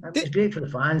it was great for the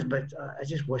fans, but I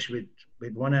just wish we'd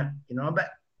won it, But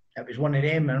it was one of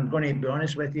them, and I'm going to be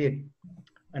honest with you.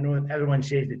 I know everyone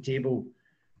says the table,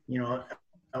 the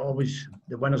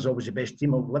winner's always the best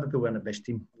team. Liverpool were the best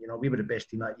team. We were the best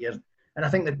team that year. And I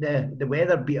think that the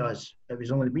weather beat us.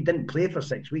 We didn't play for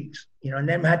 6 weeks, and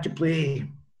then we had to play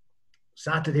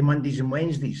Saturday, Mondays and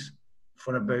Wednesdays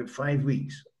for about 5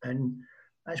 weeks. And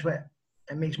that's what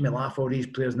it makes me laugh. All these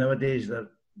players nowadays, they're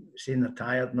saying they're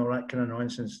tired and all that kind of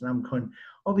nonsense. And I'm going,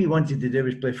 all we wanted to do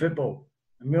was play football.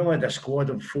 And we only had a squad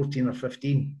of 14 or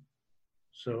 15.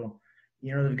 So,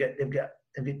 they've got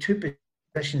 2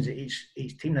 positions at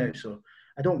each team now. So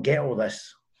I don't get all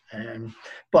this.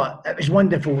 But it was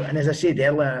wonderful. And as I said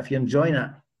earlier, if you're enjoying it,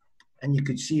 and you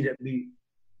could see that we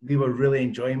were really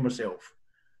enjoying ourselves.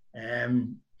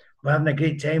 We're having a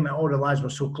great time, and all the lads were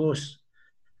so close.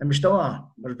 And we still are.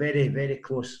 We're very, very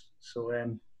close. So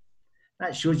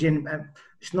that shows you.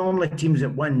 It's normally teams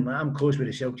that win. I'm close with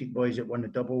the Celtic boys that won the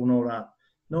double and all that.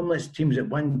 Normally it's teams that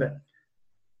win, but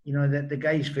the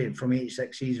guys from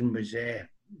 86 season was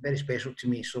very special to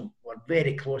me. So we're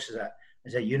very close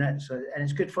as a unit. So, and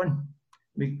it's good fun.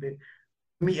 We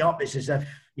meet up. It's as if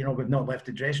we've not left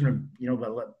the dressing room. We're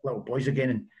little boys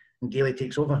again, and Gailey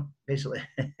takes over basically.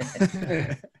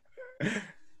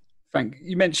 Frank,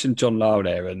 you mentioned John Lyall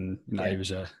there, and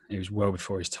he was well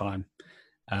before his time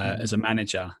as a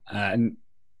manager. And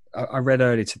I read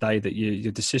earlier today that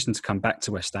your decision to come back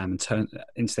to West Ham and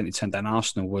instantly turn down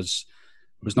Arsenal was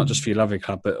not just for your lovely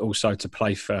club, but also to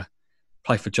play for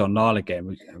John Lyall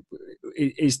again.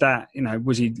 Is that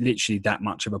was he literally that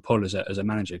much of a pull as a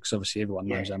manager? Because obviously everyone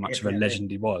knows how much of a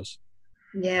legend he was.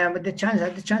 Yeah, but the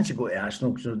chance to go to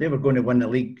Arsenal, so they were going to win the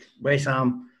league. West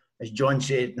Ham, as John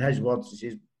said in his words, he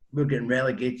says, we're getting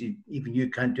relegated. Even you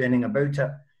can't do anything about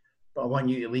it. But I want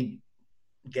you to lead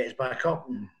get us back up.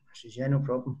 And I says, yeah, no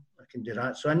problem. I can do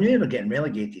that. So I knew we were getting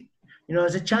relegated. You know,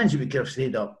 there's a chance that we could have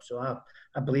stayed up. So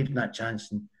I believed in that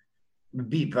chance. And we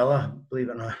beat Villa, believe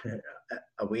it or not,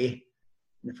 away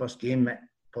in the first game.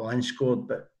 Paul Ince scored,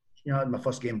 but, you know, I had my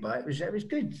first game back. It was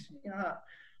good. You know,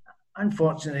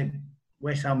 unfortunately,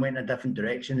 West Ham went in a different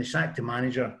direction. They sacked the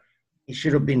manager. He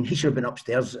should have been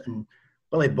upstairs, and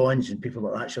Billy Bonds and people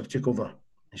like that should have took over.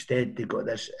 Instead, they got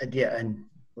this idiot in,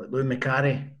 like Louis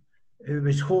Macari, who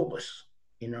was hopeless,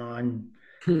 you know, and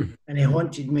he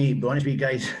haunted me, to be honest with you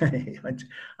guys.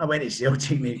 I went to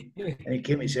Celtic, mate, and he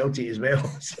came to Celtic as well.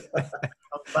 So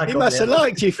he must have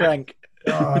liked you, Frank.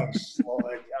 Oh,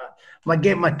 my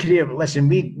career, listen,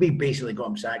 we basically got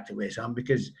him sacked at West Ham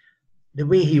because the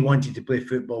way he wanted to play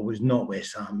football was not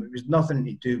West Ham. It was nothing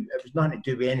to do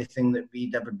with anything that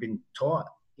we'd ever been taught.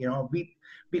 You know, we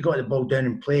got the ball down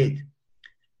and played,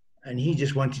 and he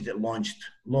just wanted it launched.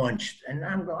 And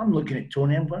I'm looking at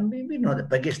Tony. I'm going, we're not the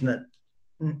biggest in the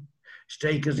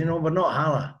strikers. You know, we're not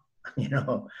Hala. You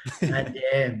know,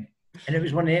 and it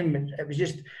was one of them. It was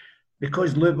just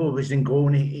because Lubo was in goal,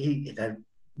 and he had a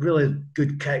really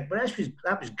good kick. But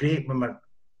that was great when we're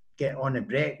get on the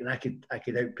break, and I could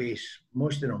outpace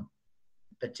most of them.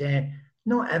 But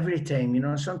not every time, you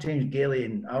know. Sometimes Gailey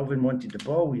and Alvin wanted the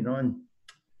ball, you know, and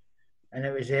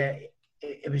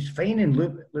it was fine in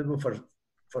Lugo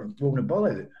for rolling the ball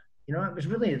out. You know, it was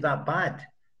really that bad.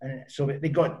 And so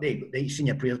the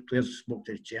senior players spoke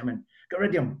to the chairman, got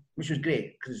rid of him, which was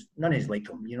great because none of us liked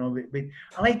him. You know,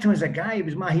 I liked him as a guy. He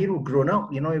was my hero growing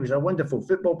up. You know, he was a wonderful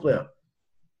football player.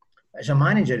 As a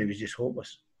manager, he was just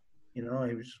hopeless. You know,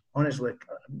 he was honestly.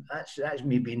 That's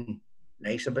me being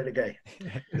nice about the guy.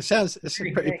 It's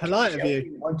pretty polite of you.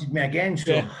 He wanted me again,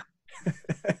 so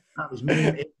that was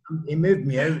me. He moved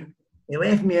me out. He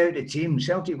left me out of the team.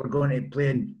 Celtic were going to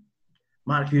play in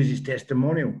Mark Hughes'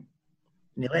 testimonial,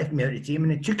 and he left me out of the team.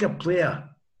 And he took a player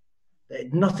that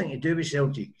had nothing to do with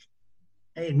Celtic.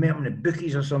 He'd met him in the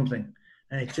bookies or something,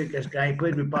 and he took this guy. He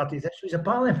played with Barty. This was a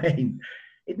pal of mine.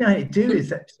 He had nothing to do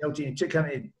with Celtic. He took him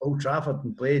to Old Trafford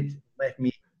and played, left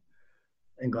me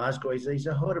in Glasgow. He's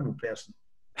a horrible person.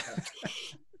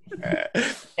 About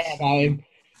him.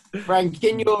 Frank,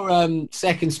 in your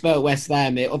second spell at West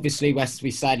Ham, obviously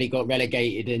we sadly got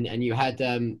relegated and you had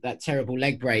that terrible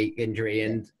leg break injury.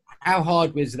 And how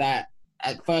hard was that,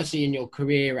 firstly in your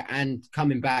career and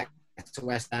coming back to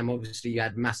West Ham? Obviously you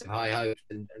had massive high hopes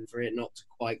and for it not to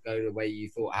quite go the way you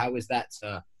thought. How was that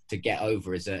to get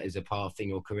over as a path in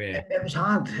your career? It was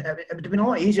hard. It would have been a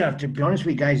lot easier, to be honest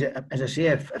with you guys. As I say,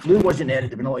 if Lou wasn't there, it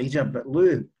would have been a lot easier. But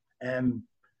Lou, you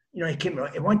know,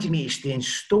 he wanted me to stay in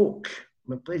Stoke.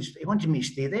 He wanted me to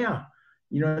stay there.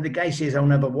 You know, the guy says I'll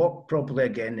never walk properly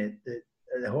again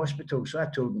at the hospital. So I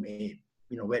told him, you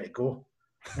know, where to go.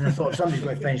 And I thought, if somebody's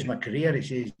going to finish my career, I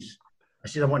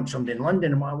said, I want somebody in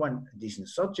London, and I want a decent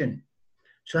surgeon.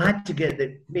 So I had to get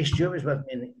Ray Stewart was with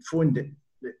me, and he phoned the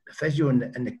physio, and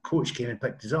the coach came and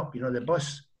picked us up, you know, the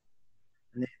bus.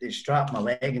 And they strapped my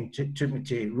leg and took me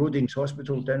to Rodings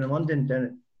Hospital down in London,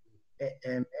 down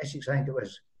at Essex, I think it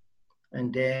was.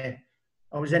 And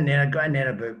I was in there. I got in there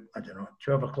about,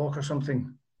 12 o'clock or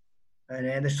something.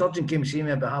 And the surgeon came to see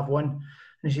me about 1:30,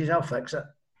 and he says, I'll fix it.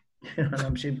 And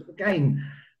I'm saying,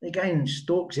 the guy in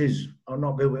Stoke says, I'll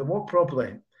not be able to walk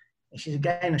properly. He says, the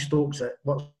guy in Stoke that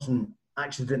works in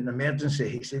accident and emergency,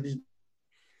 he says,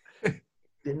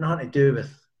 did nothing to do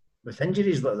with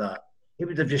injuries like that. He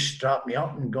would have just strapped me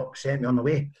up and sent me on the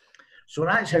way. So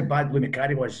that's how bad Louis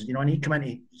Macari was, you know, and he came in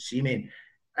to see me.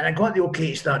 And I got the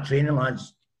okay to start training,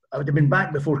 lads. I would have been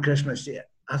back before Christmas.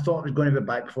 I thought I was going to be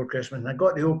back before Christmas, and I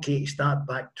got the okay to start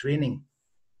back training.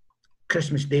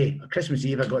 Christmas Day, Christmas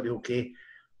Eve, I got the okay.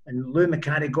 And Louis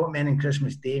Macari got me in on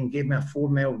Christmas Day and gave me a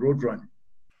 4-mile road run.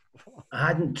 I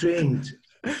hadn't trained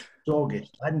since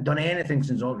August. I hadn't done anything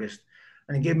since August.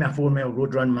 And he gave me a 4-mile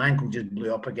road run. My ankle just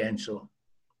blew up again. So,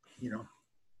 you know,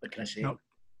 what can I say?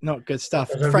 Not good stuff.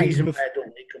 There's a Frank, reason why I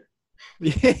don't like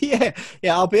him.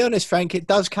 Yeah. I'll be honest, Frank. It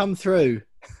does come through.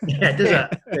 Yeah, does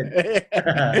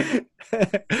it?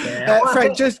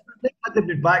 Frank, I'd have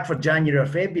been back for January or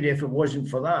February if it wasn't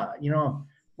for that. You know,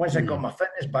 once I got my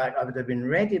fitness back, I would have been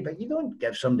ready. But you don't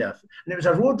give somebody and it was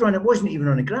a road run. It wasn't even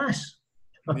on the grass.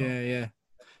 Yeah.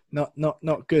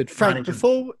 Not good. Frank,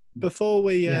 before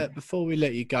we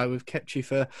let you go, we've kept you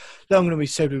for longer than we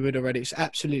said we would already. It's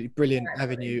absolutely brilliant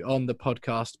having you on the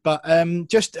podcast. But I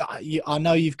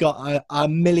know you've got a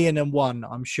 1,000,001,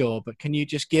 I'm sure. But can you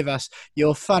just give us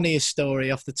your funniest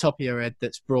story off the top of your head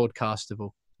that's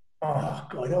broadcastable? Oh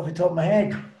God, off the top of my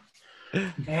head.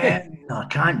 No, I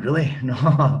can't really.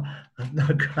 No, no.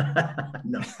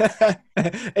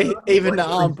 Even that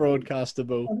aren't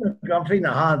broadcastable. I'm finding it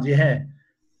hard. Yeah.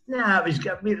 Nah, it was.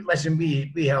 Listen,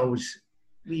 we always.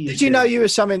 Did you know you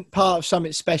were part of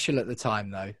something special at the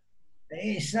time, though?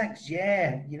 86,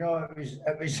 yeah. You know,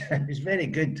 it was very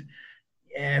good.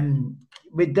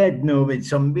 We did know with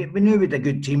some. We knew we had a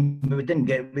good team, but we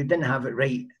didn't have it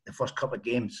right the first couple of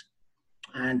games.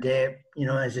 And you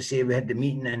know, as I say, we had the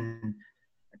meeting, and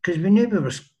because we knew there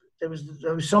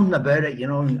was something about it. You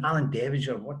know, and Alan Davies,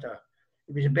 he was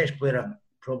the best player I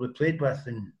probably played with,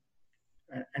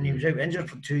 and he was out injured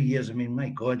for 2 years. I mean, my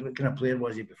God, what kind of player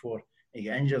was he before he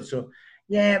got injured? So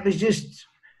yeah, it was just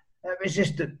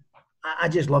that. I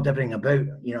just loved everything about,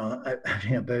 you know,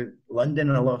 everything about London.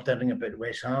 I loved everything about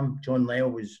West Ham. John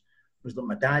Lyall was like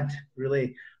my dad,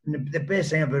 really. And the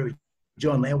best thing about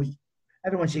John Lyall was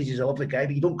everyone says he's a lovely guy,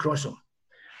 but you don't cross him.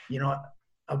 You know,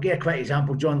 I'll give a quick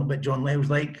example, what John Lyall's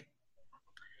like.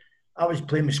 I was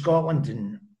playing with Scotland,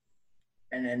 and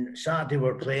then Saturday we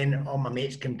were playing. All my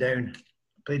mates came down. I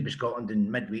played with Scotland in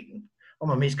midweek. And all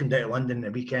my mates came down to London the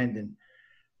weekend,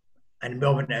 and we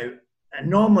all went out. And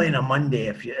normally on a Monday,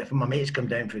 if my mates come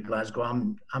down from Glasgow,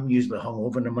 I'm usually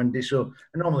hungover on a Monday. So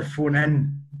I normally phone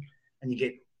in, and you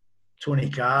get Tony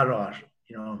Carr or,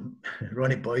 you know,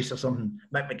 Ronnie Boyce or something,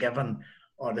 Mick McGivern,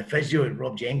 or the physio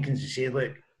Rob Jenkins to say,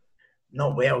 look,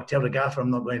 not well. Tell the gaffer I'm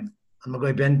not going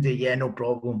to be in. Yeah, no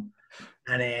problem.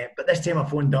 And but this time I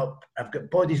phoned up. I've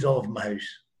got bodies all over my house.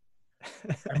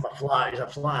 And my flat is a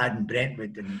flat I had in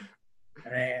Brentwood. And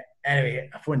anyway,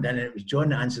 I phoned in, and it was John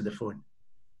that answered the phone.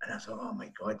 And I thought, oh my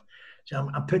God. So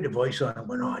I put the voice on. I'm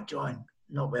going, oh, John,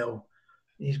 not well.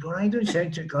 And he's going, I don't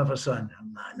sound too clever, son.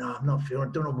 I'm like, no, I'm not feeling.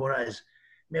 I don't know what it is.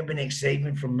 Maybe an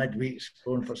excitement from midweeks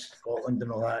going for Scotland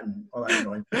and all that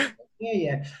noise.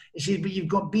 Yeah. He says, but you've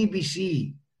got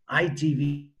BBC,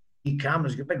 ITV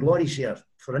cameras, you've got big lorries here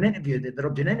for an interview. They're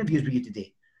up doing interviews with you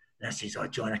today. And I says, oh,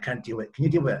 John, I can't deal with it. Can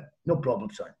you deal with it? No problem,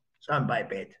 son. So I'm by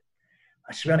bed.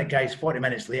 I swear to guys, 40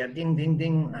 minutes later, ding, ding,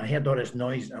 ding, I heard all this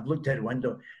noise, and I've looked out the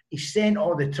window. He sent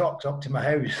all the trucks up to my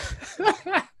house.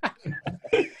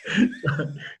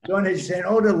 John had sent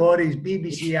all the lorries,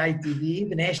 BBC, ITV,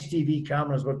 even STV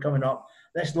cameras were coming up.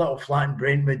 This little flat in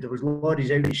Brentwood, there was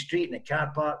lorries out the street in the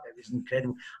car park. It was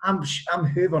incredible. I'm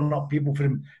hoovering up people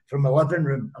from my living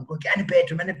room. I'm going, get in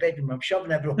the bedroom. I'm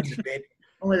shoving everyone in the bed.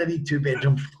 Only the wee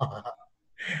 2-bedroom flat.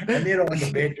 And they're all in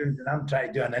the bedrooms, and I'm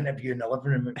trying to do an interview in the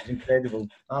living room. It was incredible.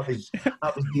 That was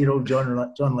dear old John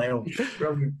Lyall.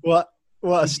 Brilliant. What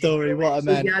a story! What a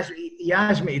man! He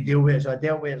asked me to deal with it, so I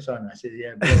dealt with it, son. I said,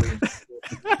 yeah,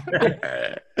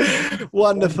 brilliant.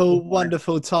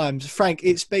 Wonderful times, Frank.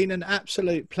 It's been an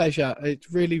absolute pleasure. I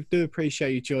really do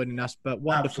appreciate you joining us. But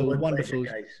wonderful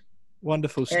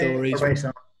stories.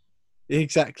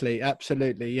 Exactly,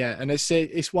 absolutely, yeah, and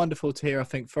it's wonderful to hear. I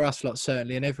think for us lot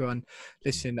certainly, and everyone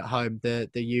listening at home, the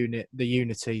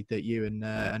unity that you and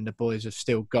the boys have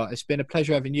still got. It's been a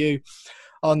pleasure having you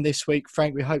on this week,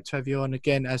 Frank. We hope to have you on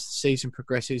again as the season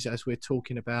progresses, as we're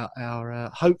talking about our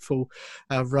hopeful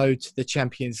road to the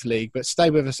Champions League. But stay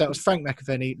with us. That was Frank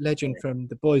McAvenny, legend from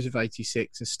the Boys of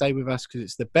 '86, and stay with us because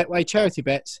it's the Betway Charity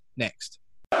Bets next.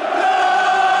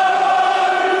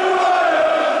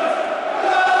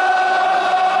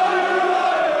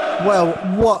 Well,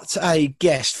 what a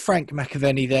guest. Frank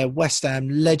McAvenny there, West Ham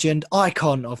legend,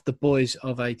 icon of the Boys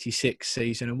of '86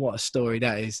 season. And what a story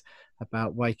that is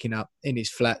about waking up in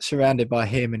his flat, surrounded by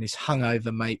him and his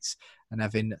hungover mates, and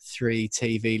having 3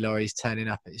 TV lorries turning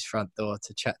up at his front door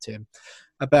to chat to him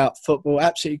about football.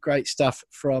 Absolutely great stuff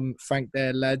from Frank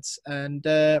there, lads. And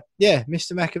yeah,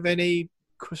 Mr. McAvenny,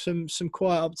 some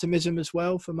quiet optimism as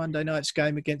well for Monday night's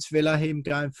game against Villa. Him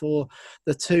going for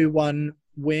the 2-1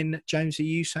 win. James, are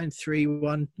you saying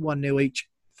 3-1, 1-0 each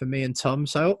for me and Tom?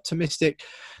 So optimistic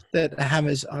that the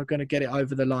Hammers are going to get it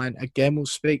over the line again. We'll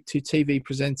speak to TV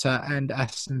presenter and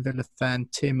Aston Villa fan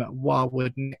Tim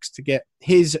Warwood next to get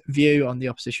his view on the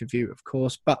opposition view, of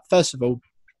course. But first of all,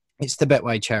 it's the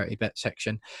Betway charity bet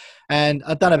section. And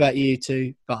I don't know about you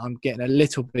two, but I'm getting a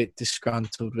little bit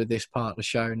disgruntled with this part of the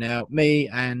show now. Me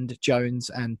and Jones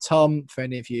and Tom, for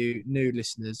any of you new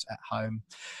listeners at home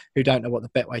who don't know what the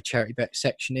Betway charity bet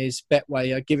section is,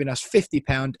 Betway are giving us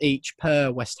 £50 each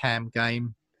per West Ham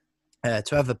game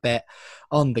to have a bet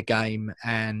on the game,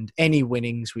 and any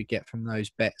winnings we get from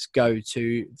those bets go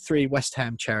to 3 West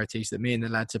Ham charities that me and the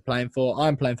lads are playing for.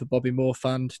 I'm playing for Bobby Moore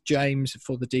Fund, James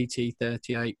for the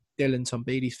DT38, Dylan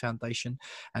Tombides Foundation,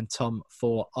 and Tom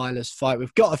for Isla's Fight.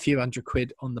 We've got a few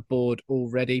 £100 on the board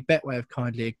already. Betway have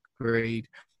kindly agreed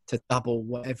to double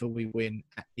whatever we win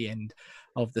at the end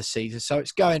of the season. So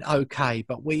it's going okay,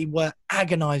 but we were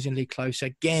agonisingly close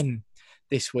again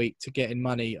this week to getting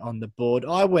money on the board.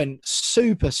 I went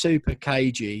super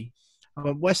cagey. I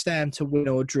went West Ham to win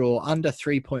or draw under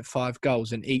 3.5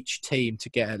 goals and each team to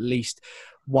get at least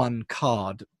one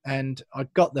card. And I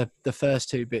got the first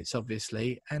two bits,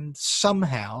 obviously, and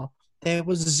somehow there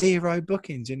was 0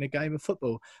 bookings in a game of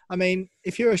football. I mean,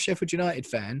 if you're a Sheffield United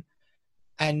fan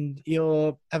and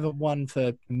you haven't won for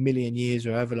a million years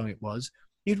or however long it was,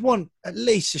 you'd want at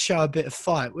least to show a bit of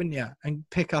fight, wouldn't you? And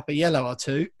pick up a yellow or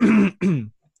two.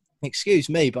 Excuse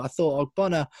me, but I thought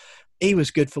Ogbonna, he was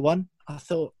good for one. I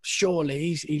thought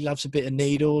surely he loves a bit of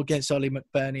needle against Ollie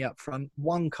McBurney up front.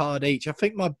 1 card each. I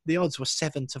think the odds were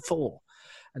 7-4.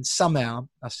 And somehow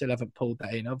I still haven't pulled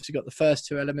that in. Obviously got the first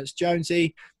 2 elements.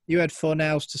 Jonesy, you had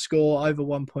Fornals to score over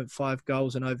 1.5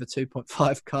 goals and over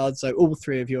 2.5 cards. So all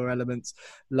 3 of your elements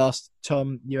lost.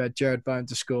 Tom, you had Jared Bowen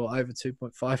to score over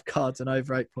 2.5 cards and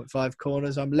over 8.5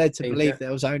 corners. I'm led to believe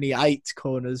there was only 8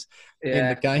 corners in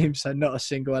the game. So not a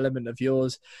single element of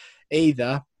yours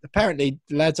either. Apparently,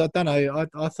 lads, I don't know.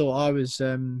 I thought I was.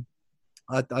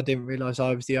 I didn't realise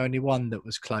I was the only one that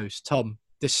was close. Tom,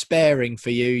 despairing for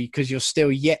you because you're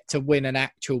still yet to win an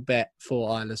actual bet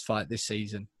for Isla's fight this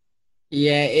season.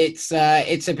 Yeah, it's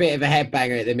a bit of a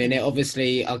headbanger at the minute.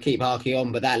 Obviously, I'll keep harking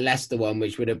on, but that Leicester one,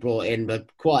 which would have brought in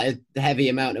quite a heavy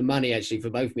amount of money actually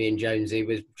for both me and Jonesy,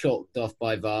 was chalked off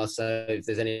by VAR. So if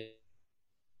there's any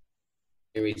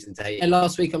reason to take it. And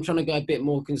last week I'm trying to go a bit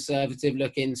more conservative,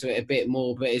 look into it a bit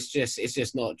more, but it's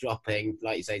just not dropping.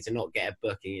 Like you say, to not get a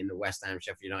booking in the West Ham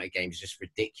Sheffield United game is just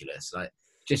ridiculous. Like,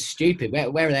 just stupid.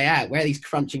 Where are they at? Where are these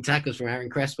crunching tackles from Aaron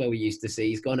Cresswell we used to see?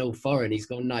 He's gone all foreign. He's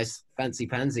gone nice fancy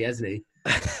pansy, hasn't he?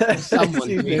 Someone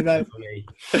do it for me.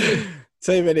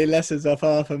 Too many lessons off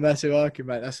half a massive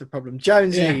argument. That's the problem.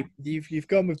 Jonesy, you've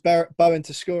gone with Bowen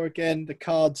to score again. The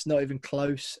card's not even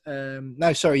close.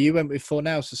 No, sorry, you went with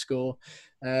Fornals to score.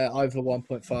 Over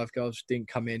 1.5 goals didn't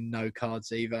come in. No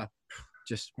cards either.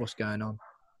 Just what's going on?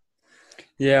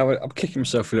 Yeah, I'm kicking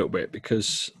myself a little bit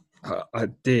because I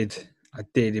did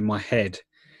in my head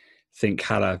think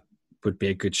Haller would be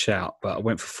a good shout, but I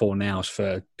went for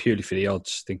Fornals purely for the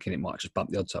odds, thinking it might just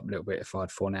bump the odds up a little bit if I had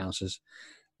Fornals as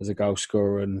a goal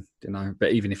scorer, and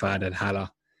but even if I had Haller,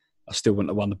 I still wouldn't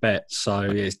have won the bet. So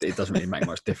it doesn't really make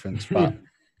much difference. But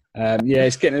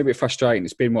it's getting a little bit frustrating.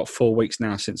 It's been 4 weeks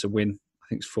now since a win. I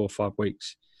think it's 4 or 5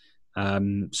 weeks.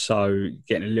 So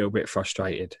getting a little bit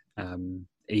frustrated.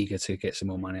 Eager to get some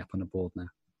more money up on the board now.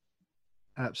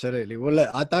 Absolutely. Well, look,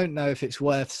 I don't know if it's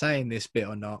worth saying this bit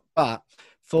or not, but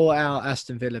for our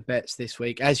Aston Villa bets this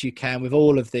week, as you can with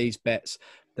all of these bets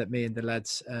that me and the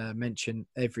lads mention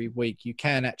every week, you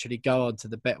can actually go onto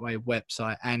the Betway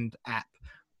website and app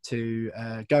to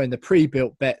go in the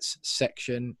pre-built bets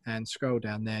section and scroll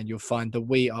down there, and you'll find the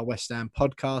We Are West Ham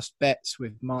podcast bets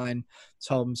with mine,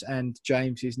 Tom's and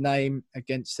James's name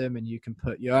against them, and you can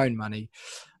put your own money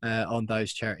on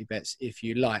those charity bets if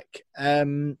you like.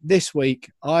 This week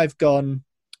I've gone,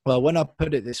 well, when I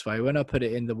put it this way, when I put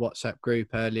it in the WhatsApp group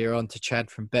earlier on to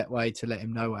Chad from Betway to let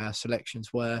him know what our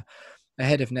selections were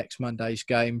ahead of next Monday's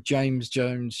game, James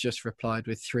Jones just replied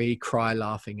with 3 cry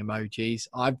laughing emojis.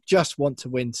 I just want to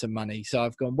win some money. So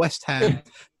I've gone West Ham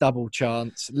double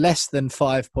chance, less than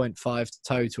 5.5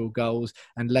 total goals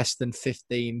and less than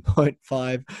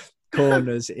 15.5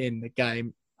 corners in the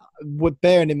game.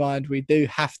 Bearing in mind, we do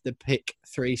have to pick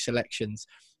 3 selections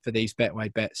for these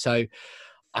Betway bets. So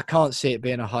I can't see it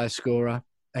being a high scorer.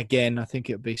 Again, I think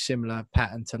it would be similar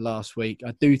pattern to last week.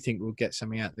 I do think we'll get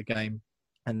something out of the game.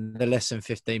 And the less than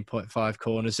 15.5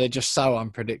 corners, they're just so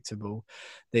unpredictable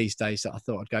these days that I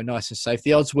thought I'd go nice and safe.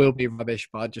 The odds will be rubbish,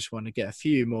 but I just want to get a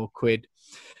few more quid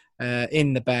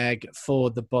in the bag for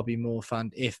the Bobby Moore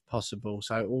Fund if possible.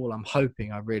 So all I'm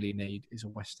hoping I really need is a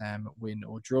West Ham win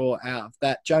or draw out of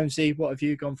that. Jonesy, what have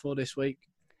you gone for this week?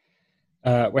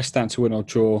 West Ham to win or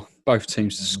draw, both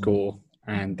teams to score,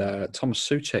 and Thomas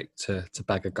Souček to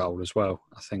bag a goal as well.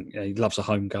 I think he loves a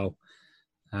home goal.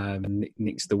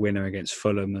 Nicks the winner against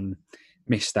Fulham and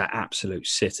missed that absolute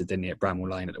sitter, didn't he, at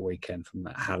Bramall Lane at the weekend from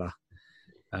that Haller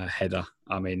header.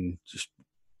 I mean, just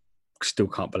still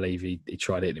can't believe he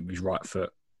tried it with his right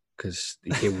foot because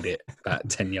he heeled it about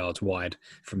 10 yards wide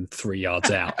from 3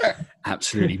 yards out.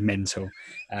 Absolutely mental.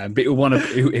 But he'll want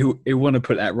to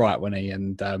put that right, won't he?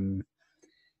 And and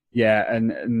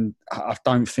I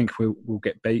don't think we'll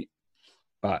get beat.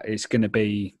 But it'll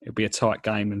be a tight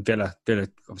game, and Villa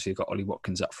obviously got Ollie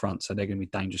Watkins up front, so they're going to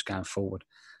be dangerous going forward,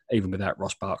 even without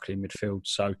Ross Barkley in midfield.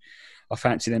 So I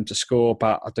fancy them to score,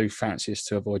 but I do fancy us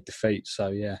to avoid defeat.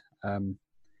 So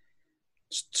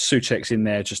Souček's in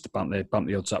there just to bump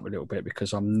the odds up a little bit,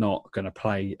 because I'm not going to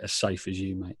play as safe as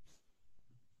you, mate.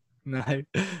 No.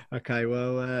 Okay,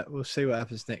 well, we'll see what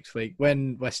happens next week.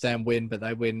 When West Ham win, but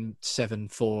they win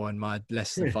 7-4 and my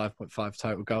less than 5.5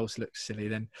 total goals looks silly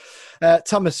then.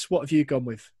 Thomas, what have you gone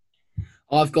with?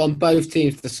 I've gone both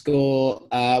teams to score,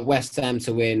 West Ham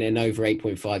to win, and over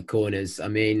 8.5 corners. I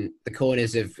mean, the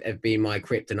corners have been my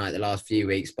kryptonite the last few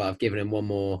weeks, but I've given them one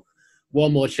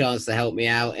more chance to help me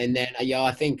out. And then,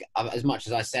 I think, as much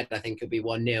as I said, I think it'll be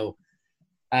 1-0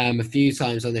 a few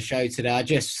times on the show today.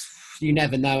 You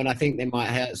never know, and I think they might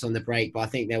hurt us on the break, but I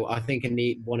think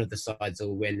one of the sides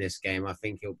will win this game. I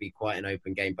think it'll be quite an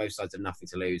open game. Both sides have nothing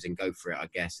to lose and go for it, I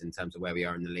guess, in terms of where we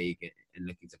are in the league and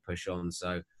looking to push on.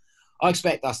 So I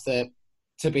expect us to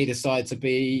be the side to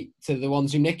be to the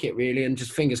ones who nick it, really, and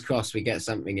just fingers crossed we get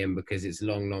something in, because it's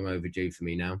long overdue for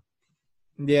me now.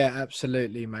 Yeah,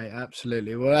 absolutely, mate.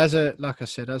 Absolutely. Well, like I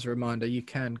said, as a reminder, you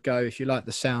can go, if you like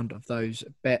the sound of those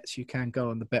bets, you can go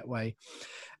on the Betway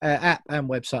app and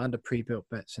website under pre-built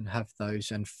bets and have those.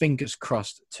 And fingers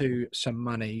crossed for some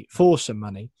money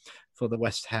for the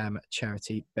West Ham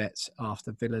charity bets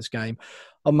after Villa's game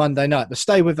on Monday night. But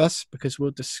stay with us, because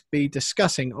we'll be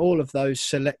discussing all of those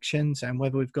selections and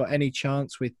whether we've got any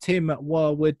chance with Tim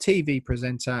Wildwood, TV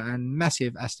presenter and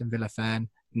massive Aston Villa fan,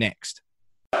 next.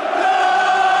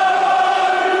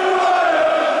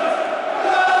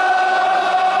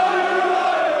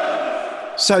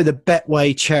 So the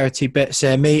Betway charity bets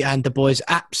there, me and the boys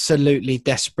absolutely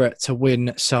desperate to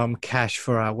win some cash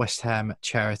for our West Ham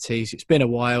charities. It's been a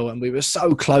while and we were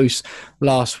so close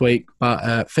last week,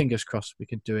 but fingers crossed we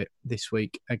can do it this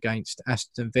week against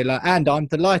Aston Villa. And I'm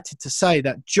delighted to say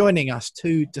that joining us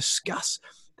to discuss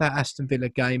that Aston Villa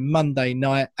game Monday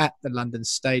night at the London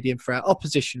Stadium for our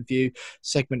Opposition View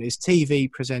segment is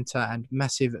TV presenter and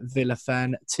massive Villa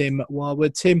fan Tim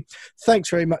Wildwood. Tim, thanks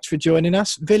very much for joining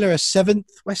us. Villa are 7th,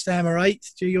 West Ham are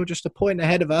 8th. You're just a point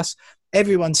ahead of us.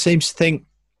 Everyone seems to think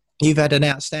you've had an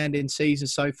outstanding season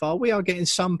so far. We are getting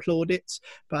some plaudits,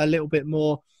 but a little bit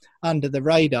more under the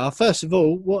radar. First of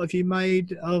all, what have you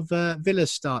made of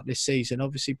Villa's start this season?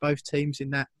 Obviously, both teams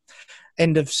in that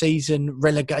end of season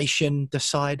relegation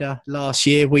decider last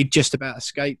year. We just about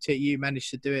escaped it. You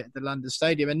managed to do it at the London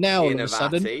Stadium, and now all of a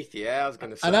sudden, yeah, I was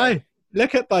going to say. I know.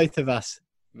 Look at both of us,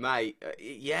 mate.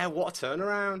 Yeah, what a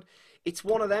turnaround! It's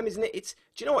one of them, isn't it?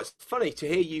 Do you know what's funny to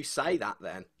hear you say that?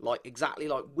 Then, like exactly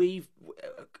like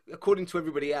according to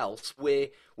everybody else, we're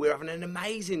having an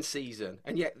amazing season,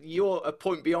 and yet you're a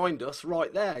point behind us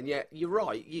right there. And yet you're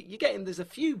right. You're getting there's a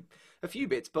few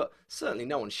bits, but certainly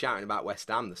no one's shouting about West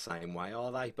Ham the same way,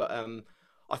 are they? But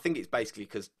I think it's basically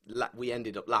because we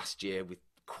ended up last year with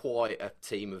quite a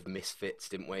team of misfits,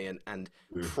 didn't we? And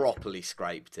properly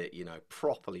scraped it,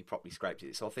 properly scraped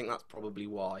it. So I think that's probably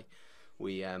why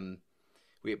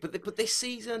but this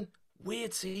season,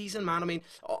 weird season, man. I mean,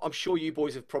 I'm sure you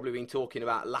boys have probably been talking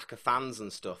about lack of fans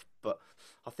and stuff, but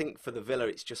I think for the Villa,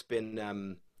 it's just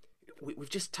been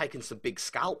we've just taken some big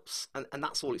scalps, and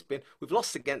that's all it's been. We've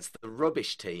lost against the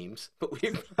rubbish teams, but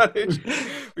we've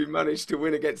managed to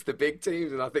win against the big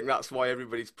teams, and I think that's why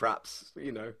everybody's perhaps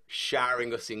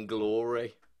showering us in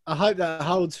glory. I hope that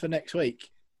holds for next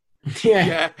week.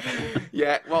 Yeah.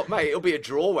 Well, mate, it'll be a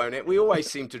draw, won't it? We always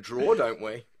seem to draw, don't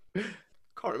we?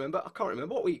 I can't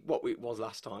remember what we was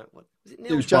last time. Was it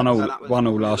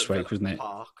 1-1 last week, wasn't it?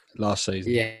 Last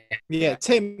season. Yeah.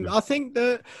 Tim, I think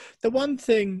the one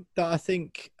thing that I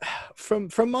think from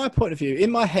my point of view,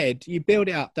 in my head, you build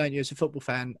it up, don't you, as a football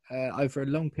fan over a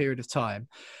long period of time.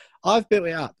 I've built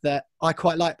it up that I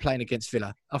quite like playing against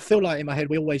Villa. I feel like in my head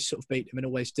we always sort of beat them and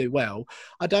always do well.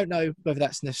 I don't know whether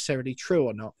that's necessarily true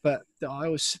or not, but I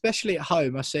was, especially at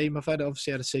home, I've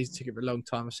obviously had a season ticket for a long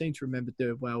time. I seem to remember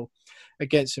doing well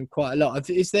against them quite a lot.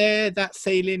 Is there that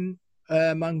feeling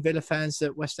among Villa fans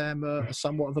that West Ham are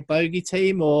somewhat of a bogey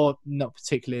team, or not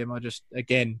particularly? Am I just,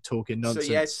 again, talking nonsense?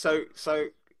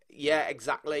 Yeah,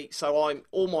 exactly. So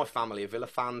all my family are Villa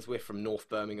fans. We're from North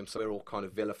Birmingham, so we're all kind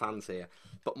of Villa fans here.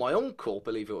 But my uncle,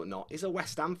 believe it or not, is a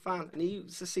West Ham fan, and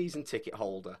he's a season ticket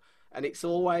holder. And it is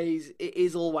always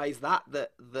that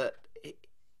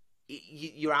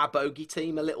you're our bogey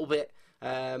team a little bit,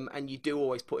 and you do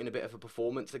always put in a bit of a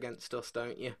performance against us,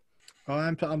 don't you?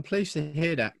 I'm pleased to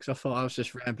hear that, because I thought I was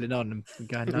just rambling on and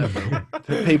going, no,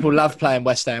 people love playing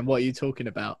West Ham. What are you talking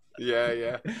about?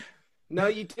 Yeah. No,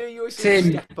 you do. You always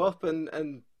step up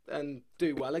and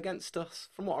do well against us.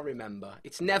 From what I remember,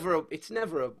 it's never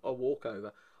a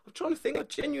walkover. I'm trying to think. I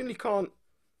genuinely can't.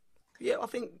 Yeah, I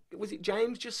think was it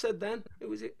James just said then?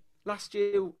 Was it last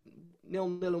year?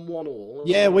 0-0 and 1-1.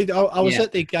 Yeah, I was Yeah.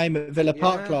 at the game at Villa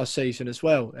Park Yeah. last season as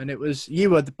well, and you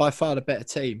were by far the better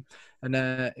team, and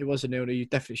it was a 0-0. You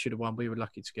definitely should have won. We were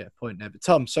lucky to get a point there. But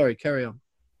Tom, sorry, carry on.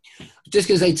 Just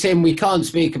going to say, Tim, we can't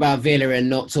speak about Villa and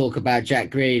not talk about Jack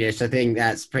Grealish. I think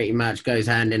that's pretty much goes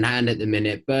hand in hand at the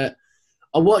minute. But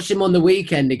I watched him on the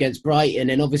weekend against Brighton,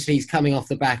 and obviously he's coming off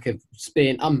the back of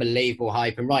being unbelievable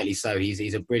hype, and rightly so.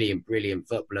 He's a brilliant, brilliant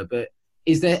footballer. But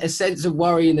is there a sense of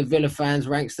worry in the Villa fans'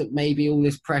 ranks that maybe all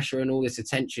this pressure and all this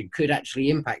attention could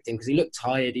actually impact him? Because he looked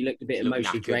tired. He looked a bit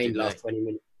emotionally drained last 20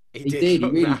 minutes. He did. He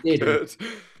really did.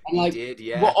 And like, he did,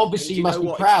 yeah. Well, obviously you must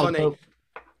be proud. But...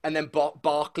 And then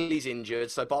Barkley's injured,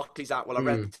 so Barkley's out. Well, I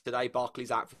read today Barkley's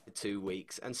out for 2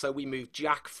 weeks, and so we moved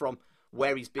Jack from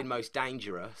where he's been most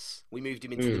dangerous. We moved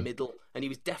him into the middle, and he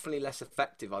was definitely less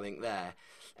effective, I think, there.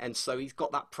 And so he's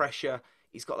got that pressure.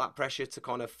 He's got that pressure to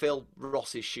kind of fill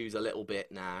Ross's shoes a little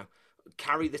bit now,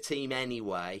 carry the team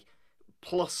anyway,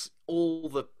 plus all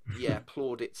the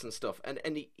plaudits and stuff. And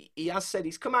he has said,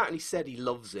 he's come out and he said he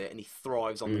loves it and he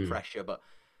thrives on the pressure, but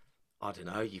I don't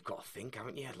know, you've got to think,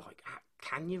 haven't you? Like,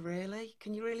 can you really?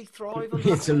 Can you really thrive on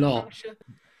that? It's a lot. Pressure?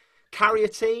 Carry a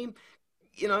team,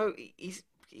 you know,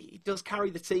 he does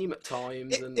carry the team at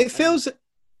times.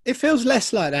 It feels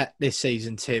less like that this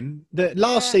season, Tim. The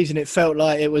last season, it felt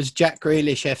like it was Jack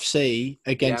Grealish FC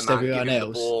against everyone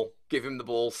else. Give him the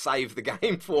ball, save the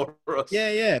game for us.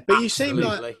 Yeah. But you seem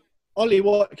like Ollie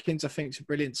Watkins, I think, is a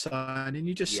brilliant sign, and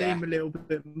you just seem a little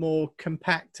bit more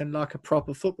compact and like a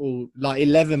proper football, like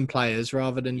 11 players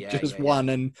rather than just one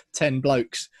and 10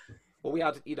 blokes. Well, we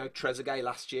had, Trezeguet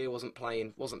last year wasn't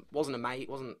a mate,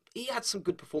 he had some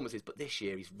good performances, but this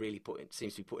year he's really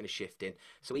seems to be putting a shift in,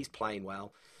 so he's playing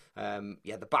well.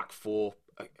 The back four,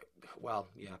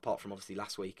 apart from obviously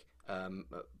last week at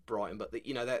Brighton, but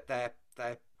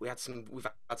we've had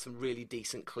some really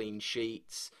decent clean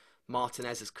sheets.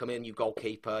 Martinez has come in, new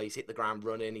goalkeeper. He's hit the ground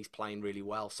running. He's playing really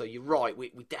well. So you're right. We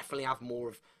definitely have more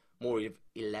of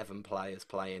 11 players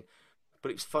playing. But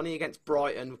it was funny against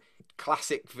Brighton,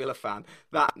 classic Villa fan,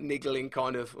 that niggling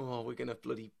kind of, we're going to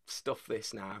bloody stuff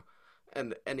this now.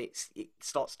 And it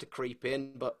starts to creep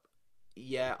in. But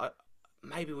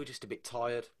maybe we're just a bit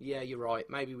tired. Yeah, you're right.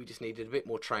 Maybe we just needed a bit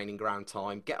more training ground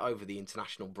time, get over the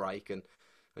international break and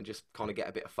just kind of get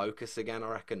a bit of focus again, I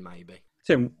reckon, maybe.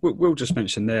 Tim, we'll just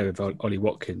mention there with Ollie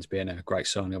Watkins being a great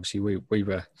signing. Obviously, we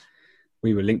were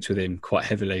linked with him quite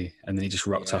heavily, and then he just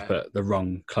rocked up at the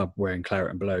wrong club wearing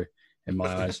claret and blue, in my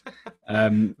eyes.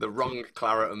 The wrong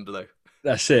claret and blue.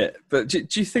 That's it. But do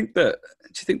you think that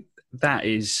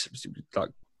is like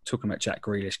talking about Jack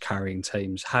Grealish carrying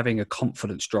teams, having a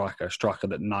confident striker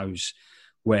that knows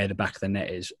where the back of the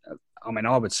net is? I mean,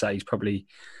 I would say he's probably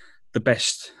the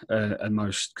best and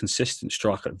most consistent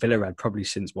striker at Villa had probably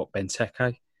since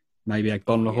Benteke, maybe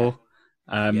Agbonlahor.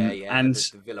 And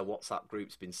the Villa WhatsApp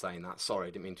group's been saying that. Sorry,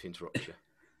 I didn't mean to interrupt you.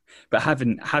 But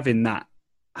having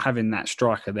that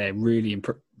striker there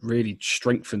really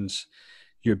strengthens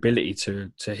your ability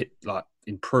to hit, like,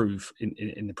 improve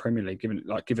in the Premier League.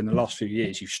 Given the last few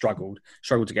years, you've struggled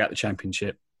to get out the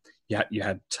Championship. You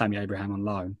had Tammy Abraham on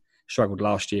loan, struggled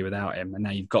last year without him, and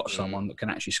now you've got someone that can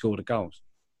actually score the goals.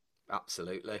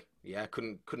 Absolutely, yeah,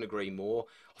 couldn't agree more.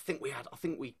 I think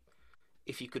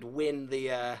if you could win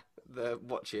the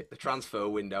transfer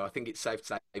window, I think it's safe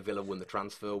to say Villa won the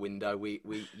transfer window. We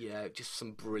just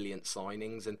some brilliant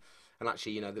signings, and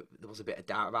actually, there was a bit of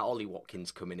doubt about Ollie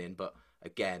Watkins coming in, but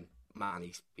again, man,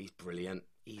 he's brilliant.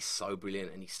 He's so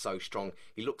brilliant and he's so strong.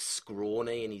 He looks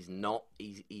scrawny and he's not.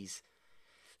 He's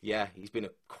been a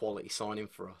quality signing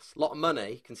for us. A lot of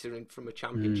money considering from a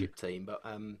Championship team, but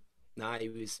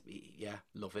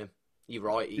love him. You're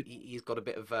right. He's got a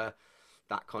bit of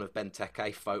that kind of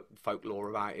Benteke folklore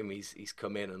about him. He's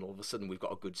come in and all of a sudden we've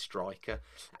got a good striker,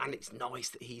 and it's nice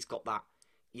that he's got that.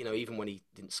 Even when he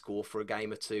didn't score for a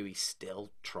game or two, he's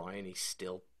still trying. He's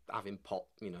still having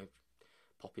popping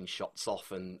shots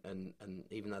off, and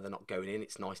even though they're not going in,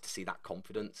 it's nice to see that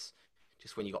confidence.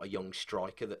 Just when you got a young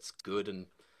striker that's good, and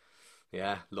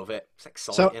love it. It's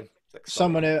exciting.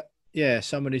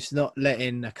 Someone who's not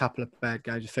letting a couple of bad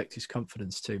games affect his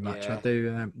confidence too much. I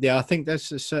do. I think there's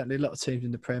certainly a lot of teams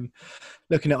in the Prem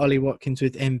looking at Ollie Watkins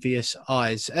with envious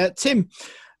eyes. Tim,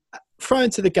 throw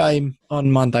into the game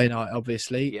on Monday night,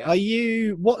 obviously.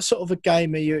 Yeah. What sort of a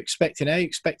game are you expecting? Are you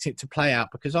expecting it to play out?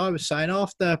 Because I was saying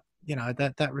after,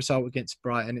 that result against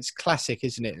Brighton, it's classic,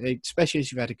 isn't it? Especially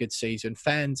as you've had a good season.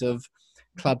 Fans of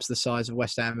clubs the size of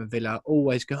West Ham and Villa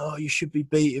always go, you should be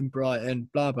beating Brighton,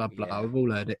 blah, blah, blah. Yeah. We've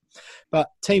all heard it. But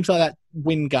teams like that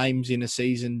win games in a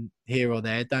season here or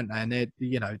there, don't they? And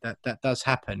that does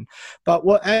happen. But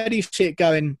how do you see it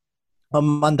going on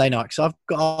Monday night? Because I've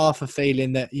got half a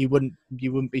feeling that you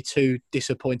wouldn't be too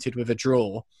disappointed with a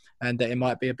draw, and that it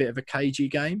might be a bit of a cagey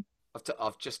game.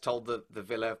 I've just told the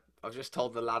Villa. I've just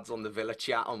told the lads on the Villa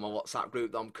chat on my WhatsApp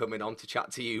group that I'm coming on to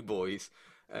chat to you boys.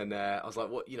 And I was like,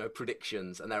 what,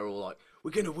 predictions? And they're all like,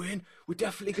 we're going to win. We're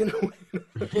definitely going to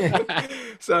win.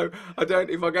 So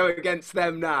if I go against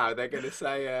them now, they're going to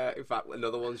say, in fact,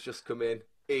 another one's just come in.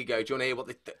 Here you go. Do you want to hear what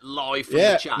live from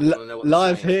the chat?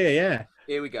 Live here, yeah.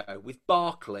 Here we go. With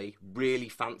Barkley, really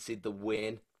fancied the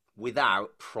win.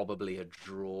 Without, probably a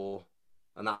draw.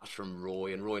 And that's from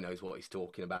Roy, and Roy knows what he's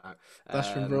talking about. That's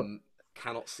from Roy.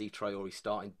 Cannot see Traore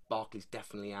starting. Barkley's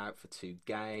definitely out for 2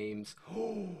 games.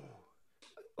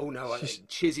 Oh no,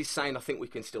 Chiz is saying I think we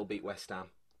can still beat West Ham.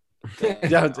 And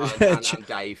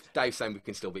Dave's saying we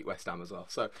can still beat West Ham as well.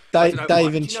 So Dave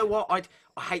and you know what?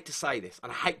 I hate to say this,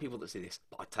 and I hate people that say this,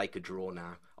 but I'd take a draw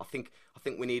now. I think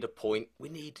we need a point.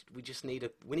 We just need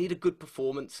a good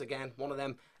performance again. One of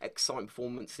them exciting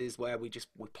performances where we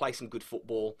play some good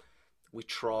football. We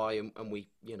try and we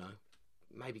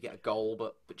maybe get a goal,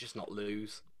 but just not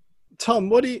lose. Tom,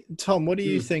 what do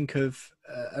you think of?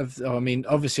 I mean,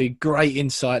 obviously, great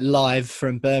insight live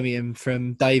from Birmingham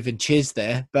from Dave and Chiz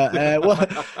there. But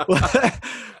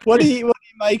what do you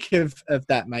make of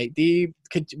that, mate?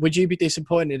 Would you be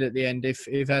disappointed at the end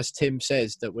if as Tim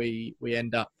says, that we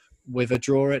end up with a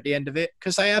draw at the end of it?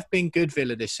 Because they have been good,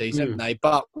 Villa, this season, haven't they?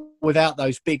 But without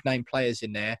those big name players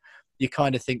in there, you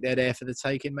kind of think they're there for the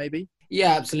taking, maybe?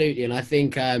 Yeah, absolutely. And I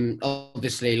think,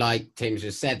 obviously, like Tim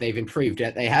just said, they've improved.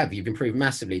 You've improved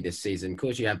massively this season. Of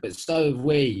course you have, but so have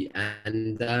we.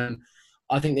 And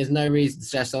I think there's no reason to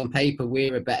suggest on paper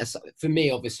we're a better side. For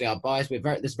me, obviously, our bias,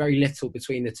 there's very little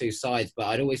between the two sides, but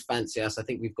I'd always fancy us. I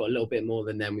think we've got a little bit more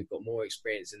than them. We've got more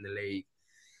experience in the league.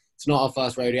 It's not our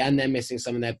first rodeo, and they're missing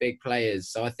some of their big players.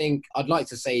 So I think I'd like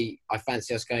to say I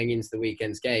fancy us going into the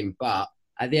weekend's game, but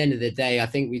at the end of the day, I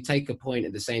think we take a point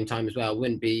at the same time as well. I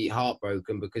wouldn't be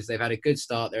heartbroken because they've had a good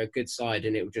start. They're a good side,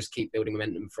 and it will just keep building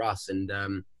momentum for us. And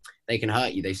they can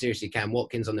hurt you. They seriously can.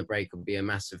 Watkins on the break will be a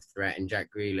massive threat, and Jack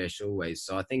Grealish always.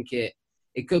 So I think it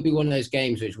could be one of those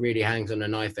games which really hangs on a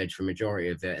knife edge for a majority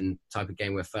of it, and type of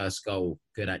game where first goal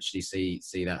could actually see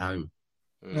that home.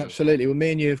 Absolutely. Well,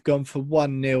 me and you have gone for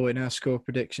 1-0 in our score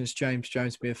predictions. James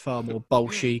Jones being far more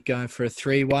bolshy, going for a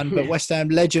 3-1. But West Ham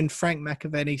legend Frank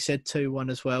McAvenny said 2-1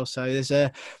 as well. So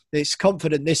it's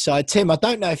confident this side. Tim, I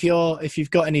don't know if you've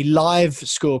got any live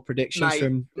score predictions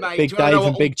from Big Dave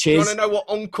and Big Chiz. Do you want to know what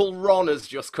Uncle Ron has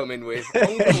just come in with?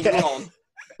 Uncle Ron,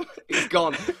 he's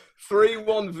gone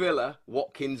 3-1 Villa.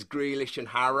 Watkins, Grealish, and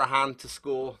Harahan to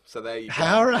score. So there you go.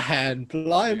 Harahan,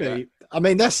 blimey. Yeah. I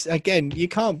mean, that's, again, you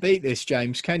can't beat this,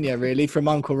 James, can you, really, from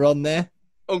Uncle Ron there?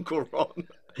 Uncle Ron.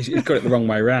 He's got it the wrong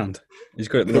way round. He's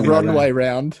got it the wrong way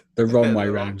round. The wrong way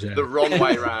round, yeah. The wrong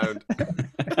way round.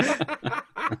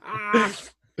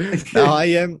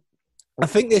 I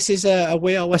think this is a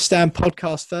We Are West Ham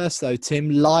podcast first, though,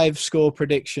 Tim. Live score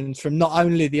predictions from not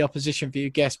only the opposition view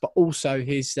guest, but also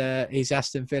his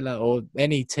Aston Villa or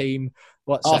any team.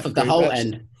 Half of the whole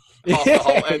end. Half the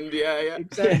whole end, yeah.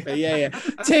 Exactly, yeah.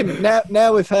 Tim,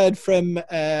 now we've heard from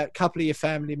a couple of your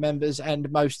family members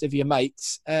and most of your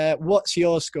mates. What's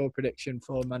your score prediction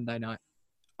for Monday night?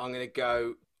 I'm gonna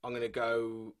go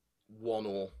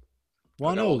 1-1.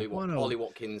 1-1. Ollie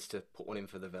Watkins to put one in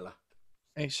for the Villa.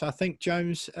 So I think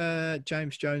James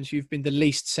Jones, you've been the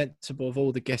least sensible of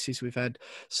all the guesses we've had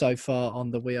so far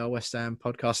on the We Are West Ham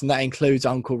podcast, and that includes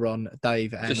Uncle Ron,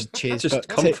 Dave, and Chiz. Just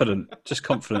confident.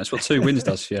 That's what 2 wins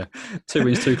does for you. 2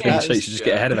 wins, 2 clean sheets. You just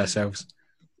get ahead of ourselves.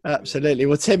 Absolutely.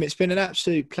 Well, Tim, it's been an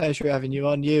absolute pleasure having you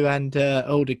on. You and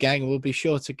all the gang. We'll be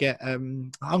sure to get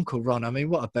Uncle Ron. I mean,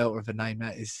 what a belter of a name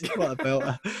that is. What a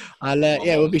belter.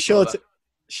 We'll be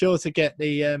sure to get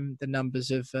the numbers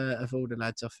of all the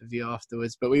lads off of you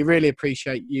afterwards. But we really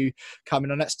appreciate you coming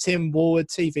on. That's Tim Warwood,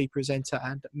 TV presenter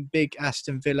and big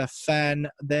Aston Villa fan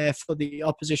there for the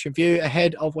opposition view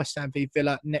ahead of West Ham v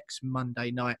Villa next Monday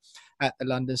night at the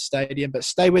London Stadium. But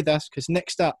stay with us because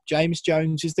next up, James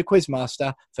Jones is the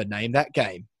quizmaster for Name That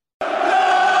Game.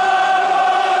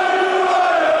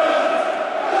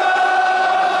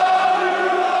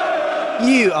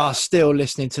 You are still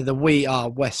listening to the We Are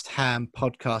West Ham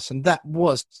podcast, and that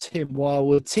was Tim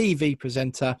Warwood, TV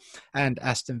presenter and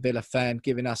Aston Villa fan,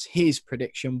 giving us his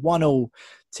prediction. 1-1,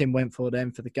 Tim went for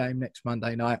them for the game next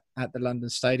Monday night at the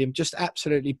London Stadium. Just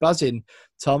absolutely buzzing.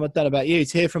 Tom, I don't know about you,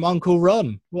 to hear from Uncle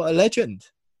Ron. What a legend.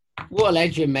 What a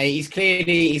legend, mate. He's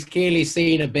clearly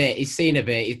seen a bit. He's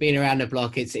been around the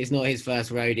block. It's not his first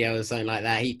rodeo or something like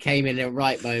that. He came in at the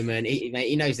right moment.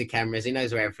 He knows the cameras. He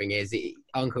knows where everything is.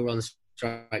 Uncle Ron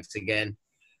strikes again.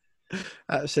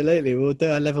 Absolutely. We'll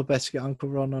do our level best to get Uncle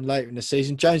Ron on later in the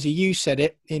season. Jonesy, you said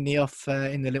it in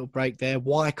the little break there.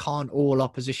 Why can't all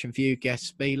opposition view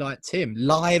guests be like Tim?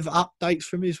 Live updates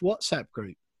from his WhatsApp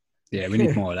group. Yeah, we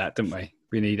need more of that, don't we?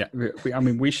 We need that. I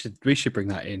mean, we should bring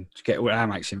that in to get all our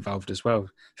mates involved as well.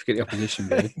 To get the opposition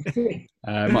view,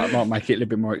 might make it a little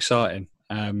bit more exciting.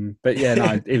 But yeah,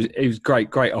 no, it was great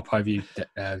op-overview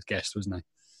guest, wasn't he?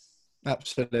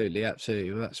 Absolutely.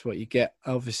 Well, that's what you get,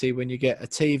 obviously, when you get a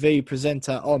TV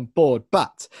presenter on board.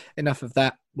 But enough of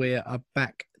that. We are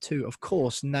back to, of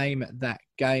course, Name That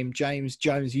Game. James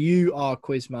Jones, you are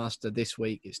quizmaster this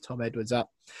week. It's Tom Edwards up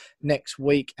next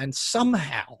week. And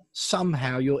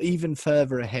somehow you're even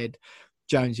further ahead,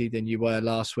 Jonesy, than you were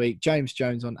last week. James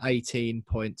Jones on 18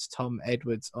 points, Tom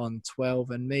Edwards on 12,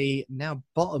 and me now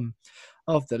bottom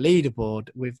of the leaderboard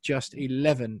with just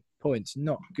 11 points.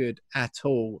 Not good at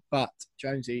all. But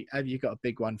Jonesy, have you got a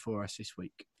big one for us this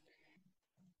week?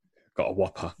 Got a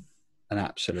whopper, an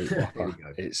absolute whopper.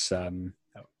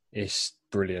 It's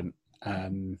brilliant.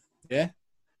 Yeah.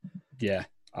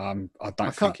 I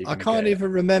can't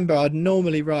even remember. I'd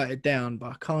normally write it down, but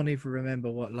I can't even remember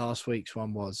what last week's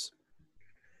one was.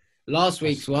 Last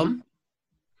week's one?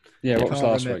 Yeah, what was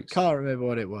last week's? Can't remember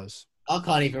what it was. I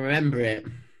can't even remember it.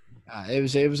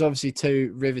 It was obviously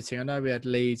too riveting. I know we had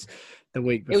Leeds the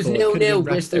week before. It was 0-0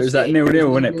 Bristol City. It was that 0-0,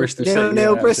 wasn't it? Bristol City.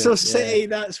 0-0 Bristol City.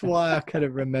 That's why I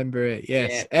couldn't remember it.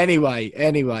 Yes. Yeah.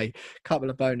 Anyway, couple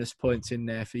of bonus points in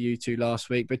there for you two last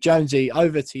week. But Jonesy,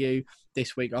 over to you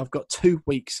this week. I've got 2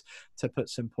 weeks to put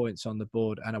some points on the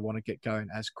board, and I want to get going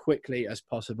as quickly as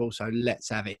possible. So let's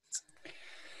have it.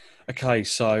 Okay,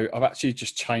 so I've actually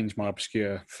just changed my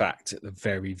obscure fact at the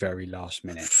very, very last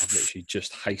minute. I've literally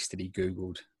just hastily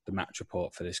Googled the match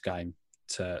report for this game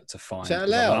to find. Is that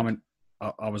allowed?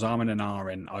 I was arming and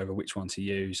ahhing over which one to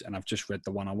use, and I've just read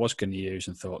the one I was going to use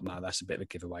and thought, no, that's a bit of a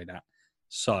giveaway, that.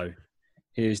 So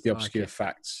here's the obscure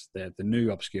facts, the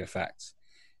new obscure facts,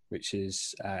 which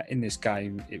is in this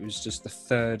game, it was just the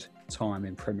 3rd time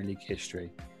in Premier League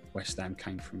history West Ham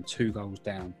came from 2 goals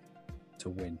down to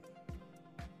win.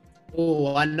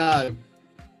 Oh, I know.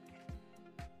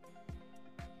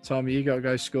 Tommy, you got to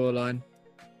go scoreline.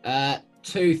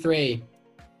 2-3.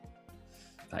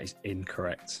 That is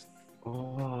incorrect.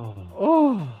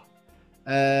 I'm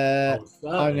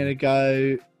going to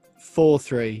go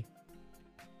 4-3.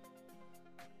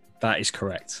 That is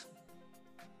correct.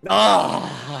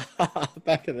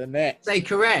 Back of the net. Say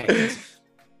correct.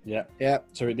 Yeah.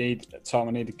 So we need, Tom,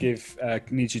 I need you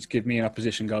to give me an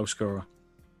opposition goal scorer.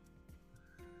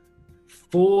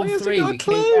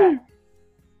 4-3.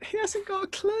 He hasn't got a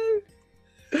clue.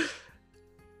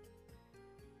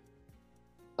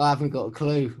 I haven't got a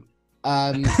clue.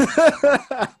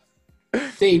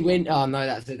 Dean Win. Oh no,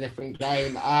 that's a different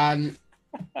game.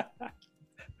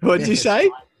 What did you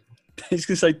say? He's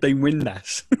going to say Dean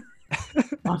Windass.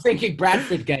 I was thinking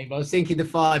Bradford game. I was thinking the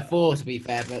 5-4 to be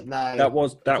fair, but no. That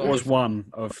was one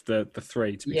of the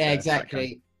 3. To be fair,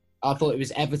 exactly. I thought it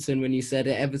was Everton when you said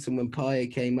it. Everton when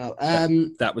Paya came up.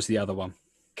 That was the other one.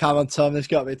 Come on, Tom. There's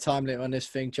got to be a time limit on this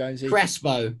thing, Jonesy.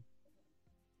 Crespo.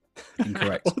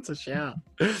 Incorrect. What a shout.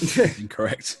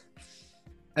 Incorrect.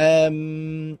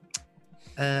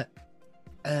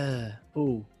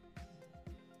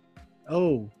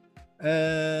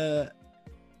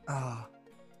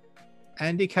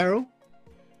 Andy Carroll?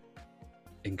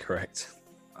 Incorrect.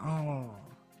 Oh.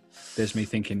 There's me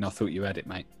thinking I thought you had it,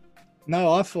 mate.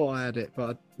 No, I thought I had it, but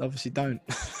I obviously don't.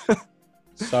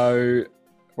 So,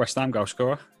 West Ham goal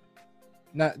scorer?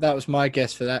 No, that was my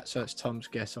guess for that, so it's Tom's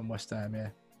guess on West Ham, yeah.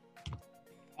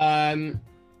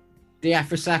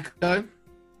 Diafrasacco?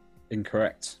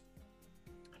 Incorrect.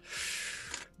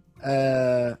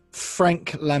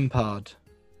 Frank Lampard?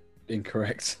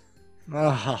 Incorrect.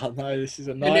 Oh, no, this is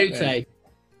a nightmare.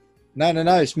 Canute?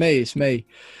 No, it's me.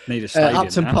 Need a stadium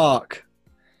Upton now. Park?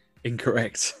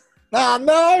 Incorrect. Ah,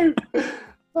 no!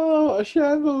 Oh, what a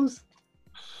shambles.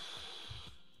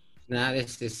 Nah,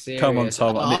 this is serious. Come on,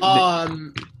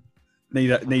 Tom.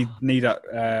 Need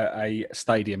a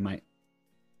stadium, mate.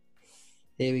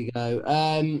 Here we go.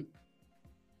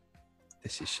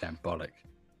 This is shambolic.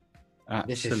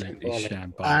 This is Absolutely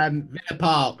shambolic. Villa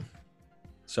Park.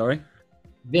 Sorry?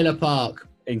 Villa Park.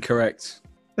 Incorrect.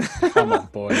 Come on,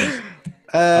 boys.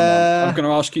 I'm going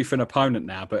to ask you for an opponent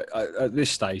now, but at this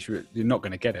stage, you're not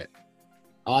going to get it.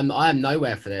 I am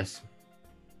nowhere for this.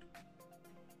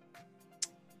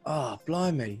 Oh,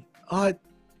 blimey. I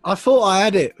thought I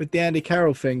had it with the Andy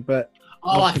Carroll thing, but...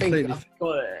 I think I've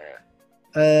got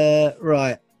it.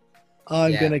 Right.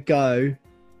 I'm going to go...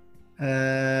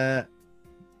 I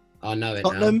know it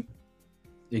Tottenham?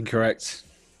 now. Incorrect.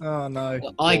 Oh no.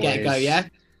 I get a go, yeah?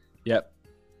 Yep.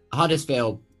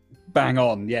 Huddersfield. Bang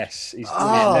on, yes. He's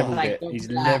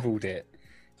levelled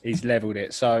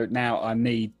it. So now I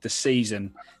need the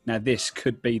season. Now this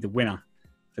could be the winner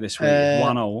for this week.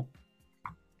 1-1.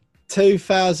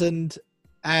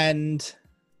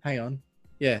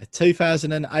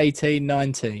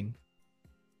 2018-19.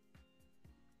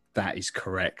 That is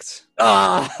correct.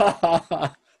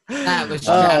 That was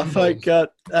shambles. Thank God.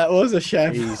 That was a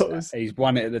shambles. He's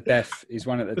won it at the death. Was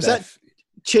that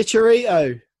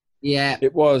Chicharito? Yeah.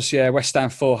 It was, yeah. West Ham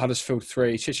 4, Huddersfield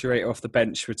 3. Chicharito off the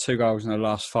bench with 2 goals in the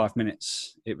last 5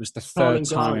 minutes. It was the third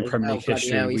time in Premier League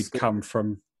history we'd come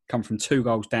from 2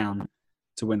 goals down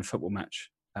to win a football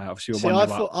match. Obviously,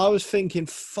 I was thinking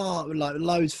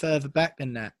loads further back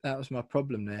than that. That was my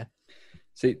problem there.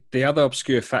 See, the other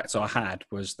obscure fact I had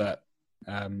was that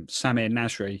Samir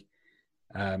Nasri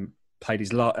played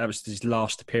his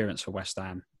last appearance for West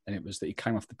Ham, and it was that he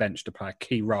came off the bench to play a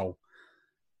key role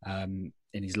in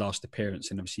his last appearance,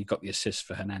 and obviously he got the assist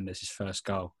for Hernandez's first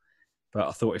goal. But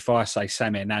I thought if I say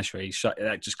Samir Nasri,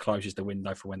 that just closes the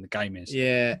window for when the game is.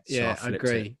 Yeah, I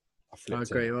agree. I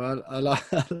agree. Well, I like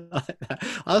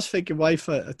that. I was thinking way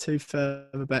too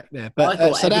further back there, but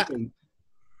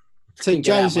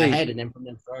Jonesy, head and then from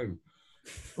the throne.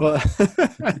 Well,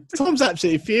 Tom's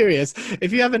absolutely furious.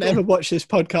 If you haven't ever watched this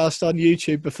podcast on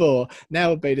YouTube before, now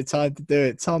would be the time to do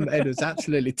it. Tom Edwards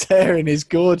absolutely tearing his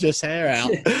gorgeous hair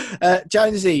out.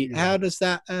 Jonesy, how does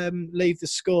that leave the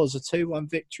scores? A 2-1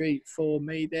 victory for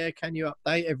me there. Can you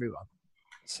update everyone?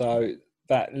 So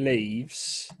that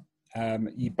leaves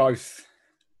you both,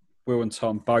 Will and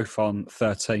Tom, both on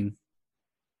 13.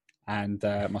 And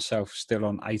myself still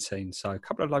on 18. So a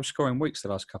couple of low-scoring weeks the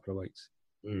last couple of weeks.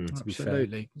 To be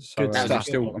absolutely. Fair. Good So stuff.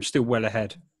 I'm still well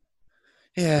ahead.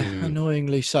 Yeah,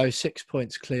 annoyingly so. 6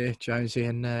 points clear, Jonesy,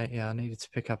 and I needed to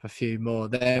pick up a few more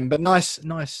then. But nice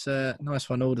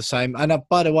one all the same. And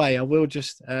by the way, I will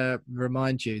just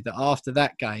remind you that after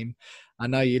that game, I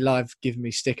know you live giving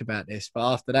me stick about this, but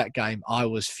after that game, I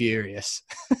was furious.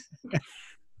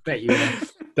 Bet you were.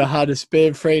 The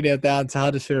Huddersfield 3-0 down to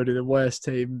Huddersfield, the worst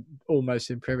team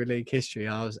almost in Premier League history.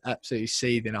 I was absolutely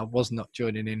seething. I was not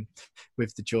joining in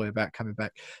with the joy about coming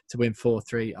back to win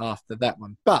 4-3 after that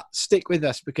one. But stick with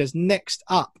us, because next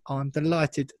up, I'm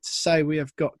delighted to say we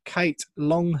have got Kate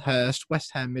Longhurst,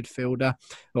 West Ham midfielder,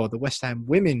 or the West Ham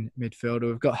women midfielder.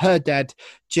 We've got her dad,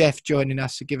 Jeff, joining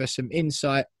us to give us some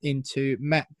insight into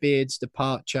Matt Beard's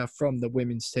departure from the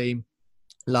women's team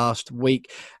last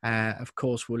week. Of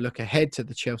course, we'll look ahead to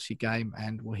the Chelsea game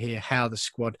and we'll hear how the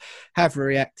squad have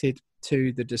reacted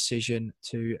to the decision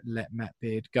to let Matt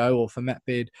Beard go, or for Matt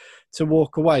Beard to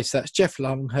walk away. So that's Jeff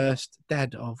Longhurst,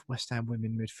 dad of West Ham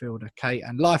women midfielder Kate,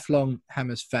 and lifelong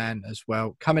Hammers fan as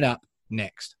well, coming up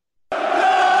next.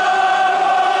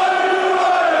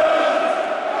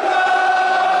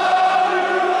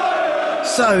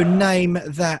 So name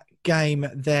that game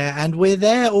there, and we're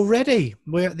there already.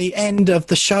 We're at the end of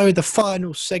the show, the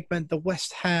final segment, the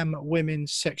West Ham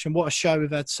women's section. What a show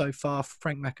we've had so far.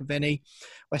 Frank McAvenny,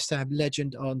 West Ham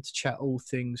legend, on to chat all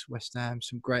things West Ham,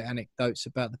 some great anecdotes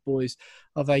about the boys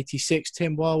of 86.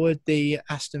 Tim Wildwood, the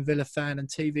Aston Villa fan and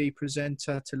TV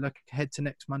presenter, to look ahead to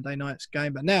next Monday night's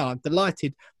game. But now I'm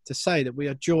delighted to say that we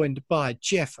are joined by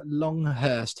Jeff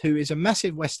Longhurst, who is a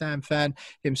massive West Ham fan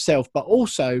himself, but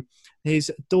also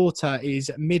his daughter is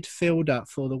midfielder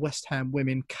for the West Ham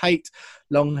women, Kate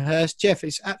Longhurst. Jeff,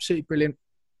 it's absolutely brilliant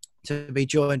to be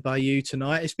joined by you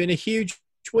tonight. It's been a huge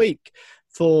week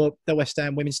for the West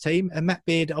Ham women's team, and Matt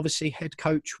Beard, obviously head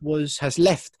coach, has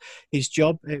left his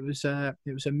job. It was a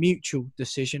mutual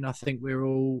decision. I think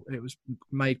it was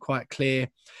made quite clear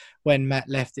when Matt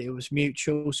left it was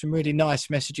mutual. Some really nice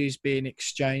messages being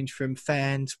exchanged from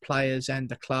fans, players and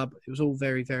the club. It was all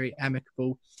very, very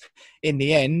amicable in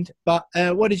the end. But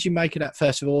what did you make of that,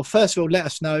 first of all? First of all, let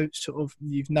us know, sort of,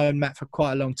 you've known Matt for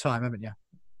quite a long time, haven't you?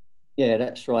 Yeah,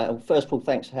 that's right. Well, first of all,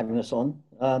 thanks for having us on.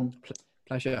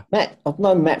 Pleasure. Matt, I've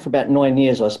known Matt for about 9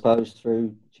 years, I suppose,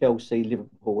 through Chelsea,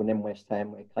 Liverpool and then West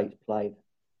Ham, where Kate's played.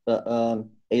 But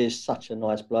he is such a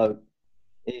nice bloke.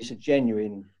 He's a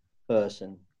genuine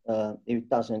person. He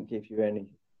doesn't give you any,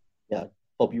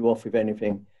 fob you off with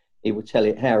anything. He will tell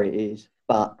it how it is.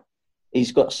 But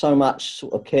he's got so much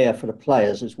sort of care for the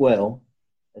players as well,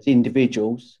 as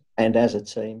individuals and as a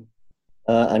team.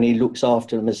 And he looks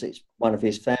after them as it's one of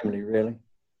his family, really.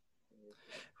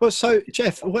 Well, so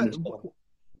Jeff,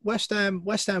 West Ham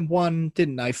won,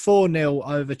 didn't they? 4-0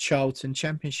 over Charlton,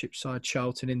 Championship side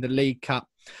Charlton in the League Cup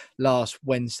last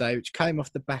Wednesday, which came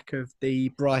off the back of the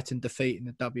Brighton defeat in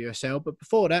the WSL. But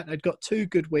before that, they'd got 2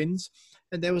 good wins,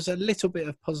 and there was a little bit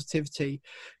of positivity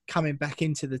coming back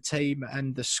into the team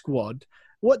and the squad.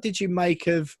 What did you make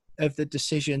of the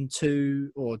decision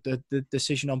the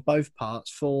decision on both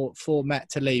parts for Matt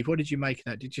to leave? What did you make of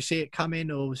that? Did you see it coming,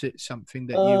 or was it something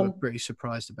that you were pretty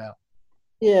surprised about?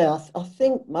 Yeah, I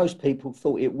think most people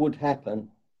thought it would happen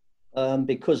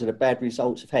because of the bad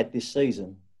results we've had this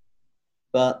season.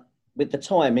 But with the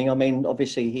timing, I mean,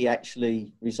 obviously he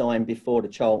actually resigned before the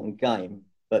Charlton game,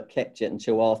 but kept it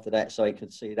until after that so he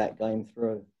could see that game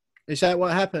through. Is that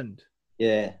what happened?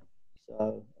 Yeah.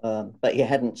 So, but he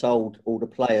hadn't told all the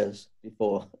players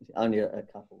before, only a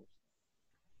couple.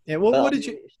 Yeah, what did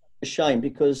you... It's a shame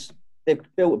because they've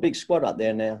built a big squad up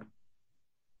there now.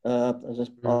 As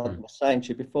I was saying to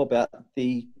you before about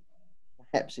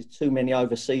perhaps there's too many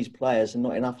overseas players and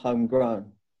not enough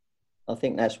homegrown. I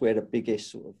think that's where the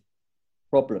biggest sort of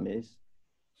problem is.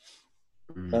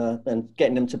 And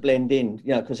getting them to blend in,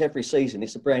 because every season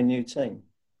it's a brand new team.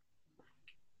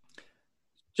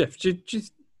 Jeff, do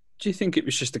you think it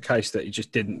was just a case that he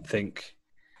just didn't think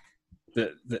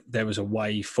that there was a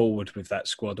way forward with that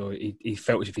squad, or he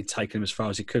felt as if he'd taken them as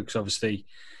far as he could? Because obviously,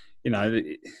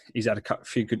 he's had a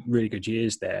few really good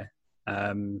years there.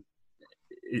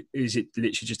 Is it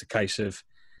literally just a case of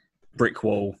brick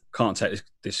wall, can't take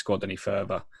this squad any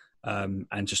further,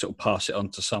 and just sort of pass it on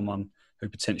to someone who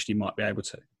potentially might be able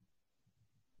to?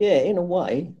 Yeah, in a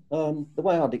way. The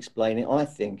way I'd explain it, I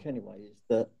think, anyway, is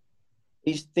that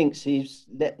he thinks he's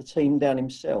let the team down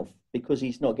himself because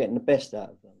he's not getting the best out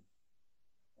of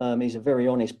them. He's a very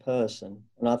honest person.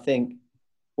 And I think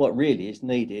what really is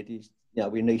needed is,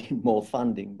 we need more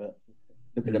funding, but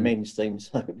look at the men's team,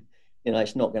 so,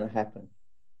 it's not going to happen.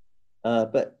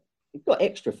 But we've got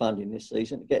extra funding this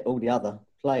season to get all the other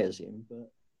players in, but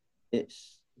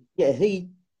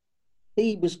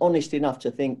he was honest enough to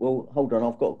think, well, hold on,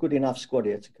 I've got a good enough squad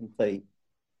here to compete.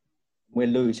 We're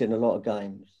losing a lot of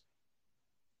games.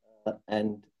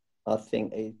 And I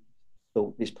think he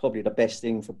thought it's probably the best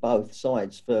thing for both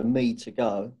sides, for me to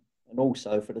go and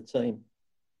also for the team.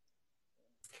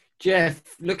 Jeff,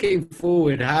 looking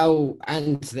forward,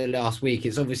 and to the last week,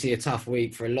 it's obviously a tough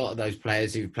week for a lot of those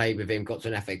players who've played with him, got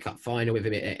to an FA Cup final with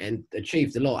him and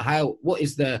achieved a lot. How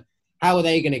are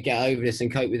they going to get over this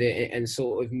and cope with it and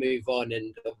sort of move on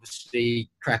and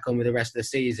obviously crack on with the rest of the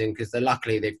season? Because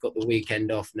luckily they've got the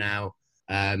weekend off now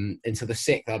until the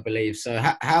 6th, I believe. So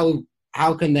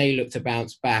how can they look to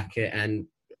bounce back? And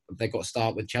they've got to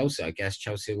start with Chelsea, I guess.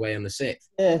 Chelsea away on the 6th.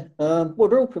 Yeah, well,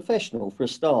 they're all professional for a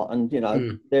start, and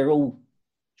they're all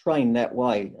trained that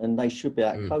way, and they should be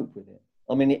able to cope with it.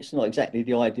 I mean, it's not exactly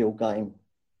the ideal game.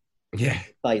 Yeah,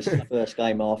 face the first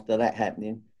game after that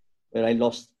happening, where they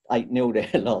lost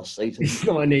 8-0 there last season. It's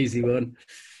not an easy one.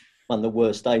 One of the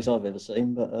worst days I've ever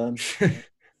seen, but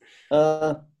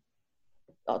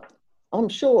I'm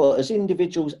sure as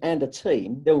individuals and a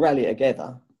team, they'll rally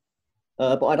together.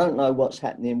 But I don't know what's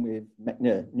happening with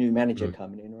new manager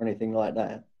coming in or anything like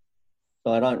that.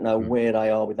 So I don't know where they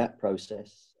are with that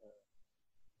process.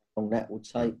 How long that will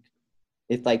take,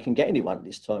 if they can get anyone at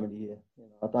this time of the year.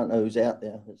 I don't know who's out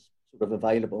there that's sort of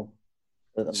available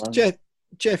at the moment.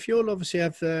 Jeff, you'll obviously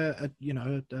have a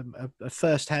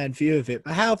first-hand view of it.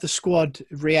 But how have the squad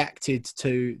reacted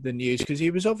to the news? Because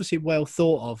he was obviously well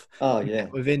thought of.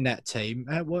 Within that team.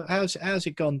 How's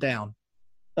it gone down?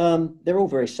 They're all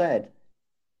very sad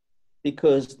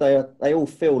because they all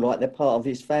feel like they're part of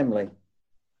his family.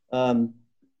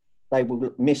 They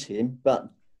will miss him, but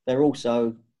they're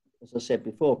also, as I said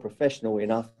before, professional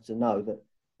enough to know that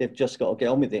they've just got to get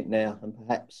on with it now, and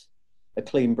perhaps a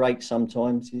clean break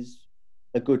sometimes is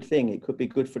a good thing. It could be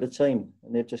good for the team,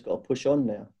 and they've just got to push on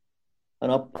now.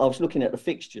 And I was looking at the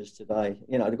fixtures today.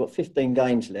 They've got 15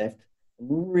 games left,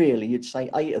 and really, you'd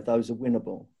say 8 of those are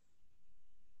winnable.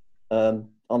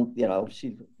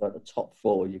 Obviously, like the top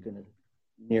 4, you're going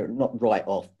to not right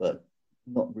off, but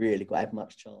not really got to have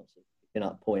much chance of picking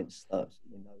up points.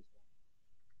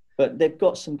 But they've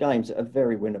got some games that are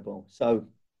very winnable. So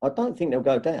I don't think they'll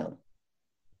go down.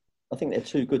 I think they're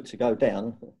too good to go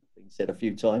down. It's been said a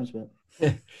few times, but.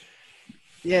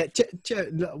 Yeah,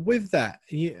 with that,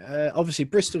 obviously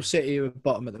Bristol City are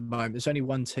bottom at the moment. There's only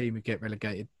one team who get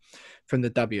relegated from the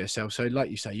WSL. So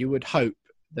like you say, you would hope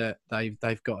that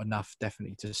they've got enough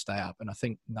definitely to stay up. And I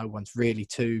think no one's really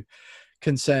too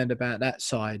concerned about that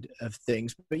side of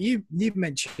things. But you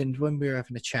mentioned when we were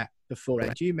having a chat before,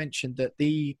 Ed, you mentioned that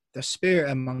the spirit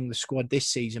among the squad this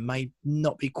season may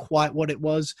not be quite what it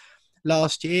was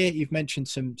last year. You've mentioned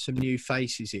some new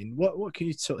faces in. What can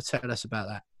you sort of tell us about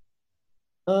that?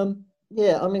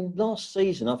 Yeah, I mean, last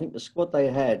season, I think the squad they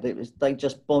had, they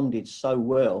just bonded so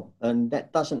well, and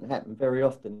that doesn't happen very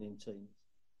often in teams.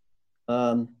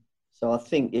 So I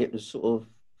think it was sort of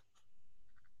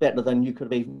better than you could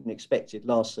have even expected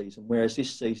last season, whereas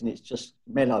this season it's just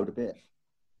mellowed a bit.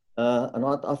 And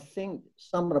I think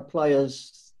some of the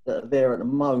players that are there at the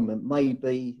moment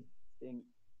maybe think,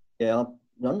 yeah,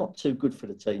 I'm not too good for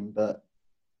the team, but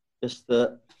just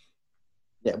that,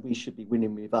 yeah, we should be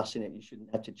winning with us in it. You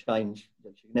shouldn't have to change.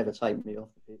 You should never take me off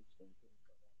the pitch.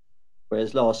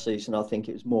 Whereas last season, I think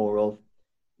it was more of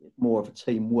a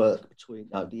teamwork between.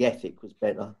 The ethic was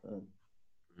better.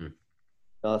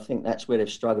 So I think that's where they've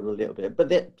struggled a little bit.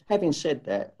 But having said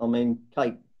that, I mean,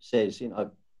 Kate says,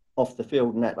 off the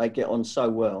field and that they get on so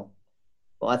well.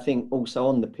 But I think also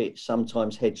on the pitch,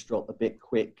 sometimes heads drop a bit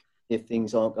quick if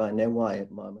things aren't going their way at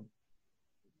the moment.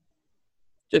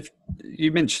 Jeff,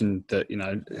 you mentioned that,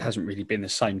 it hasn't really been the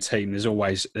same team. There's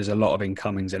a lot of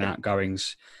incomings and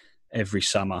outgoings every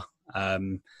summer.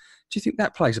 Do you think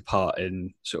that plays a part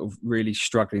in sort of really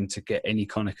struggling to get any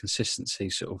kind of consistency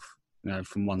sort of,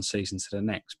 from one season to the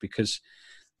next? Because,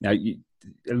 you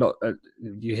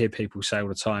hear people say all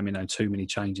the time, too many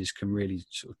changes can really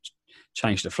sort of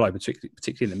change the flow, particularly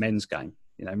in the men's game.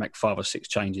 Make 5 or 6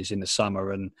 changes in the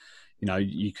summer and,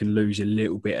 you can lose a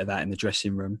little bit of that in the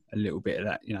dressing room, a little bit of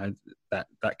that,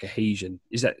 that cohesion.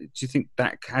 Do you think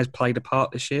that has played a part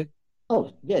this year?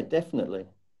 Oh, yeah, definitely.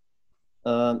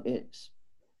 It's,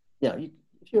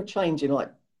 if you're changing like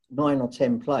 9 or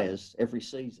 10 players every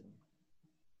season,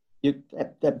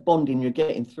 that bonding you're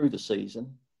getting through the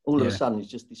season, all of a sudden is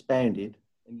just disbanded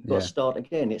and you've got to start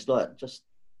again. It's like just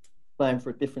playing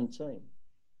for a different team.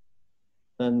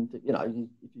 And, if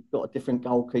you've got a different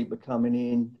goalkeeper coming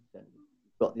in, then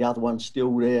you've got the other one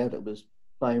still there that was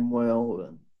playing well,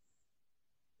 and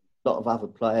a lot of other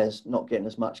players not getting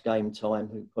as much game time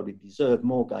who probably deserve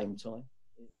more game time.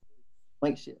 It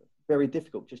makes it very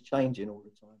difficult just changing all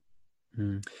the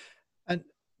time. And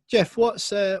Jeff,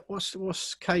 what's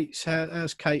Kate's?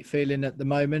 How's Kate feeling at the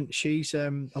moment? She's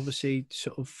obviously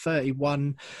sort of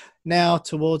 31 now,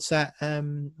 towards that,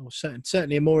 or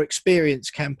certainly a more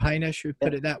experienced campaigner. Should we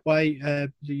put it that way?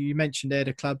 You mentioned there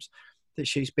the clubs that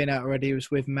she's been at already.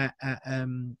 Was with Matt at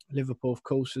Liverpool, of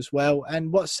course, as well.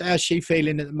 And how's she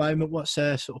feeling at the moment? What's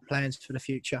her sort of plans for the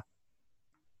future?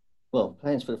 Well,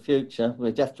 plans for the future,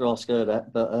 we'd have to ask her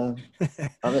that.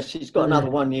 But she's got another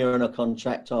 1 year on her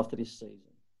contract after this season.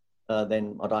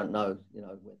 Then I don't know,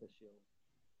 whether she'll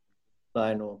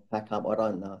play or pack up. I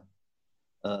don't know.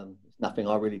 It's nothing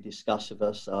I really discuss with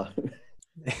her. So,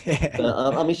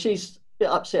 but, she's a bit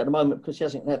upset at the moment because she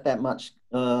hasn't had that much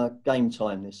game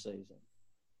time this season.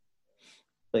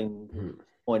 Been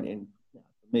disappointing for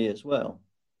me as well,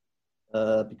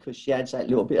 because she adds that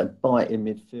little bit of bite in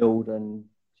midfield and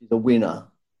she's a winner.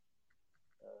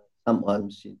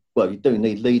 Sometimes, you do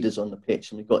need leaders on the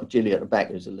pitch, and we've got Gilly at the back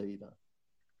who's a leader.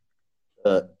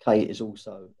 Kate is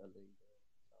also a leader.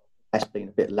 That's been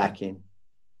a bit lacking.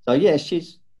 So yeah,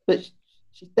 she's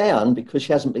down because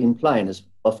she hasn't been playing as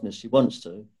often as she wants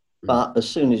to. But as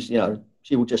soon as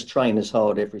she will just train as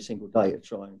hard every single day to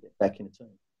try and get back in the team.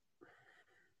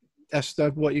 That's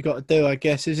what you got to do, I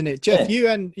guess, isn't it, Jeff?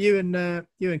 Yeah. You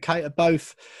and Kate are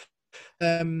both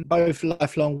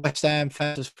lifelong West Ham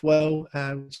fans as well.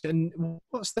 And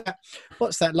what's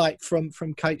that like from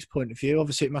Kate's point of view?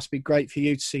 Obviously, it must be great for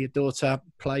you to see your daughter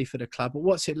play for the club. But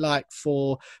what's it like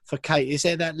for Kate? Is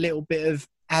there that little bit of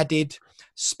added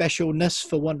specialness,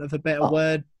 for want of a better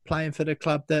word, playing for the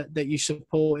club that you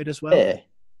supported as well? Yeah,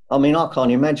 I mean, I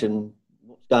can't imagine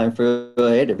what's going through her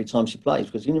head every time she plays,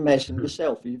 because you can imagine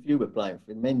yourself if you were playing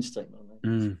for the men's team.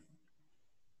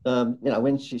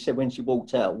 When she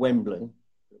walked out at Wembley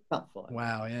for the cup fight.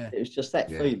 Wow, yeah. It was just that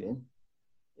feeling.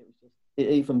 It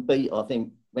even beat, I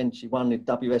think, when she won the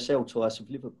WSL twice with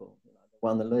Liverpool.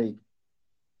 Won the league.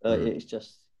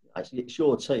 It's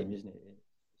your team, isn't it?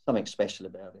 Something special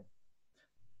about it.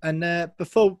 And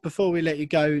before we let you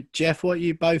go, Jeff, what are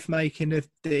you both making of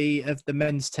the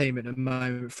men's team at the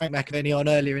moment? Frank McAvenny on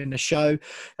earlier in the show,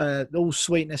 all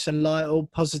sweetness and light, all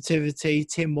positivity.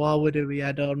 Tim Wildwood, who we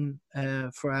had on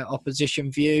for our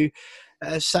opposition view,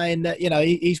 saying that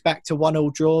he's back to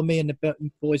 1-1 draw. Me and the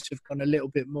Burton boys have gone a little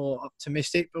bit more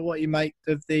optimistic. But what do you make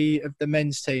of the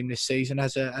men's team this season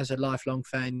as a lifelong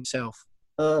fan yourself?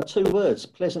 2 words: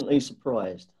 pleasantly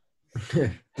surprised.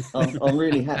 I'm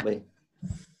really happy.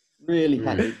 Really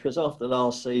happy, because after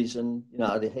last season,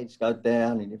 the heads go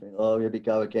down and you think, oh, here we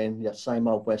go again. Yeah, same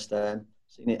old West Ham.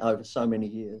 Seen it over so many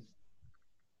years.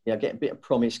 Yeah, get a bit of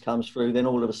promise comes through, then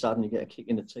all of a sudden you get a kick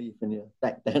in the teeth and you're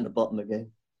back down the bottom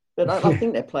again. But I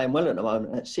think they're playing well at the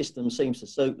moment. That system seems to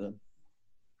suit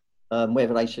them.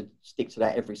 Whether they should stick to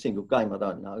that every single game, I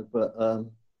don't know. But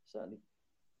certainly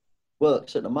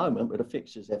works at the moment with the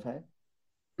fixtures they've had.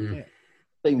 Yeah.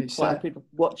 Been quite happy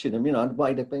watching them, the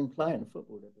way they've been playing the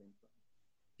football they've been playing.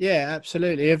 Yeah,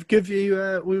 absolutely. I'll give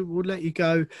you. We'll let you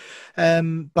go,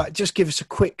 but just give us a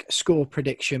quick score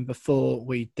prediction before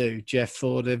we do, Jeff,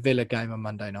 for the Villa game on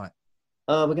Monday night.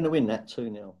 We're going to win that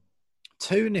 2-0.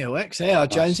 2-0.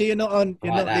 Excellent. Jonesy, you're not Like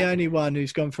the only one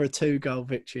who's gone for a 2-goal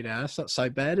victory now. That's not so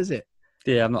bad, is it?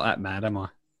 Yeah, I'm not that mad, am I?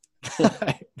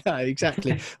 No,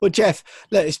 exactly. Well, Jeff,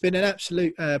 look, it's been an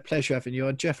absolute pleasure having you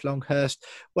on. Jeff Longhurst,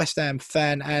 West Ham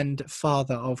fan and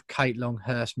father of Kate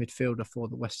Longhurst, midfielder for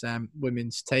the West Ham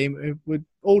women's team. With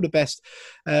all the best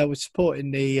with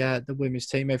supporting the women's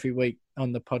team every week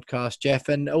on the podcast, Jeff.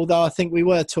 And although I think we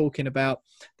were talking about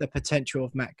the potential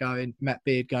of Matt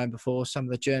Beard going before, some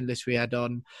of the journalists we had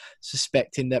on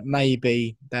suspecting that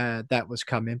maybe that was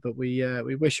coming, but we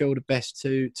wish all the best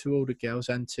to all the girls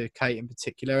and to Kate in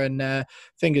particular. And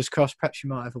fingers crossed, perhaps you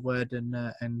might have a word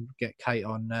and get Kate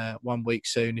on 1 week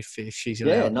soon if she's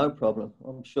allowed. Yeah, no problem.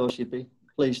 I'm sure she'd be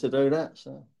pleased to do that.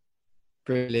 So.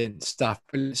 Brilliant stuff.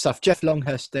 Jeff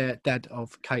Longhurst there, dad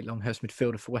of Kate Longhurst,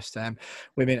 midfielder for West Ham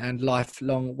women and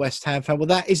lifelong West Ham fan. Well,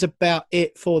 that is about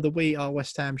it for the We Are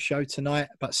West Ham show tonight,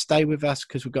 but stay with us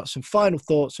because we've got some final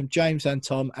thoughts from James and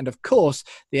Tom and, of course,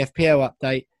 the FPL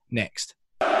update next.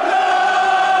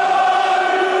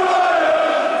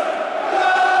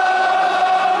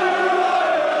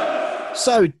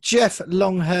 So, Jeff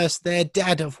Longhurst there,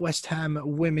 dad of West Ham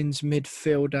women's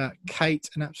midfielder Kate,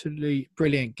 an absolutely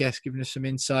brilliant guest, giving us some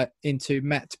insight into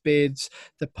Matt Beard's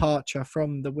departure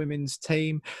from the women's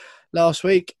team last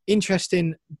week.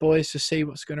 Interesting, boys, to see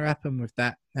what's going to happen with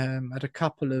that. Had a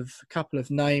couple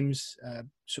of names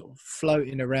sort of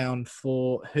floating around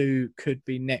for who could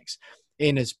be next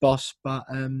in as boss, but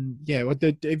what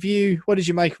did you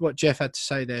make of what Jeff had to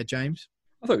say there, James?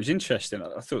 I thought it was interesting.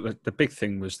 I thought that the big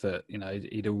thing was that,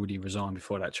 he'd already resigned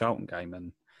before that Charlton game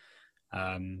and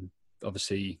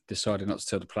obviously decided not to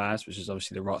tell the players, which is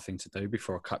obviously the right thing to do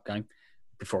before a cup game,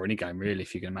 before any game really,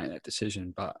 if you're going to make that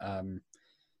decision. But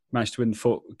managed to win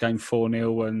the game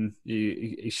 4-0 and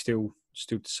he still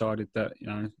decided that,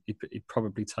 he'd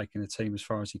probably taken the team as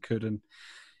far as he could, and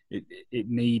it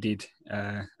needed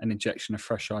an injection of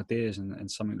fresh ideas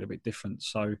and something a little bit different.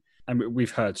 So, and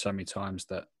we've heard so many times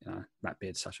that Matt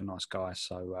Beard's such a nice guy.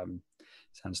 So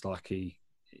sounds like he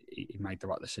made the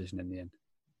right decision in the end.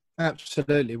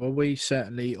 Absolutely. Well, we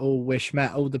certainly all wish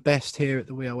Matt all the best here at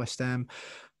the We Are West Ham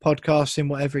podcast in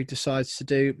whatever he decides to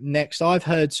do next. I've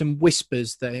heard some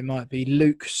whispers that it might be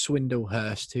Luke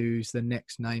Swindlehurst, who's the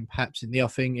next name perhaps in the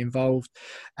offing, involved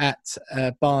at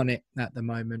Barnet at the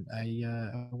moment,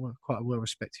 quite a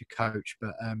well-respected coach,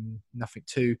 but nothing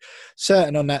too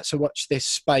certain on that, so watch this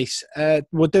space.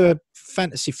 We'll do a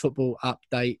fantasy football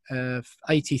update.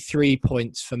 83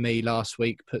 points for me last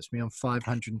week puts me on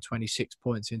 526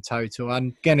 points in total.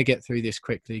 I'm going to get through this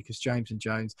quickly because James and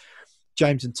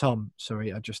Tom,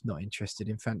 are just not interested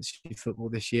in fantasy football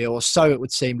this year, or so it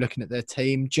would seem looking at their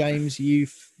team. James,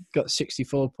 you've got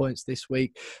 64 points this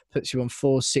week, puts you on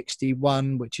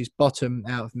 461, which is bottom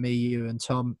out of me, you and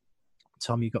Tom.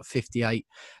 Tom, you got 58,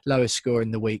 lowest score in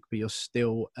the week, but you're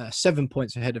still 7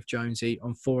 points ahead of Jonesy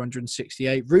on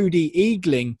 468. Rudy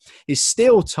Eagling is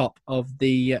still top of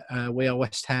the We Are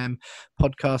West Ham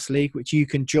podcast league, which you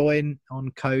can join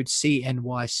on code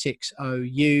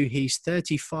CNY60U. He's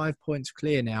 35 points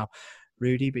clear now,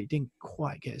 Rudy, but he didn't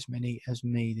quite get as many as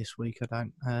me this week, I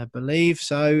don't believe.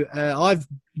 So I've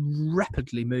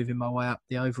rapidly moving my way up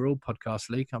the overall podcast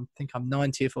league. I think I'm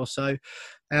 90th or so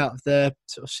out of the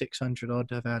sort of 600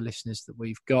 odd of our listeners that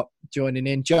we've got joining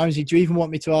in. Jonesy, do you even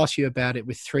want me to ask you about it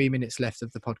with 3 minutes left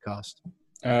of the podcast?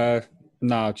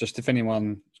 No, just if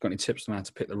anyone's got any tips on how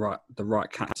to pick the right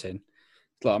captain.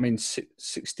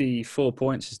 64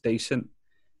 points is decent.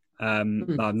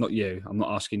 No, not you. I'm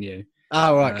not asking you.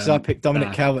 Oh, right, because I picked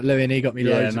Dominic Calvert-Lewin and he got me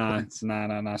loads of points.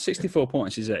 No. 64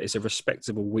 points is a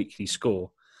respectable weekly score.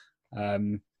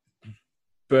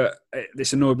 But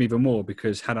this annoyed me even more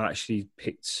because had I actually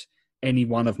picked any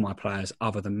one of my players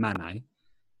other than Mane,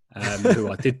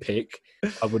 who I did pick,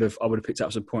 I would have picked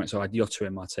up some points. So I had Jota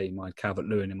in my team, I had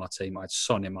Calvert-Lewin in my team, I had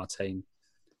Son in my team,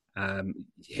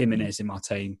 Jimenez in my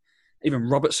team. Even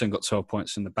Robertson got 12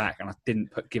 points in the back, and I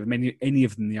didn't give him any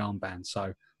of them the armband.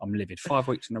 So I'm livid. 5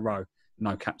 weeks in a row,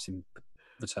 no captain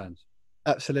returns.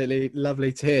 Absolutely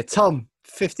lovely to hear. Tom,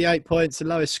 58 points, the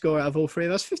lowest score out of all three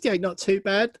of us. 58, not too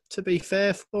bad, to be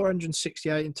fair.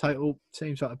 468 in total.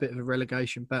 Seems like a bit of a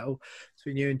relegation battle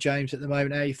between you and James at the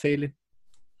moment. How are you feeling?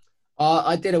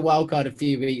 I did a wildcard a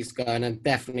few weeks ago, and I'm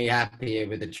definitely happier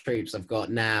with the troops I've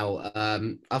got now.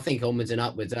 I think onwards and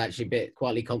upwards. I'm actually a bit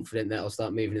quietly confident that I'll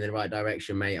start moving in the right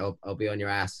direction, mate. I'll be on your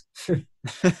ass.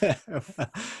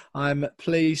 I'm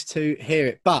pleased to hear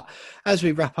it. But as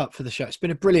we wrap up for the show, it's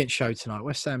been a brilliant show tonight.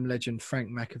 West Ham legend Frank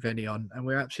McAvenny on, and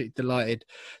we're absolutely delighted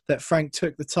that Frank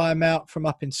took the time out from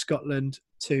up in Scotland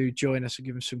to join us and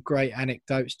give us some great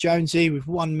anecdotes. Jonesy, with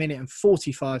 1 minute and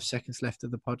 45 seconds left of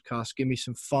the podcast, give me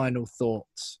some final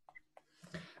thoughts.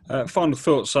 Final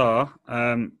thoughts are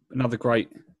another great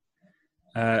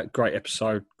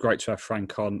episode. Great to have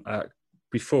Frank on.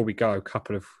 Before we go,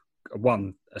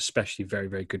 one especially very,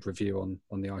 very good review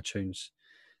on the iTunes.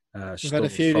 We've had a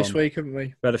few this week, haven't we?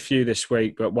 We've had a few this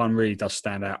week, but one really does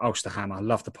stand out. Ulster Hammer,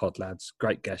 love the pod, lads.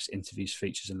 Great guests, interviews,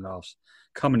 features and laughs.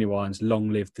 Come on your wines, long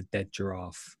live the dead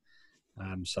giraffe.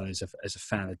 So as a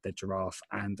fan of Dead Giraffe,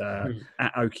 and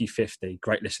at Okie50,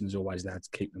 great listeners always, lads.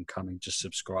 Keep them coming. Just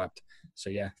subscribed. So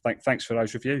yeah, thanks for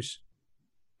those reviews.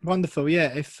 Wonderful.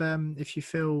 Yeah, if you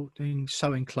feel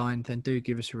so inclined, then do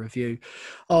give us a review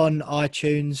on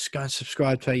iTunes. Go and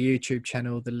subscribe to our YouTube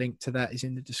channel. The link to that is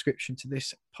in the description to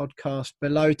this podcast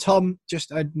below. Tom,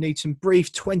 I need some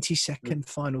brief 20-second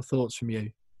final thoughts from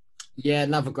you. Yeah,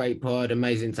 another great pod.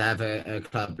 Amazing to have a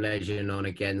club legend on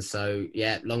again. So,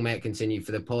 yeah, long may it continue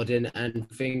for the pod, and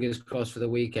fingers crossed for the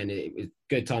weekend. It was a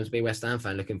good time to be a West Ham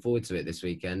fan. Looking forward to it this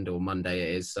weekend, or Monday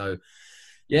it is. So,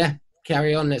 yeah,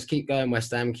 carry on. Let's keep going,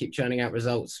 West Ham. Keep churning out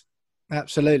results.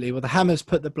 Absolutely. Well, the Hammers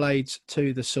put the blades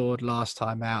to the sword last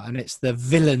time out, and it's the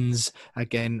villains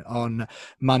again on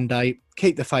Monday.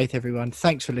 Keep the faith, everyone.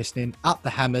 Thanks for listening. Up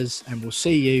the Hammers, and we'll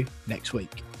see you next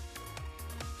week.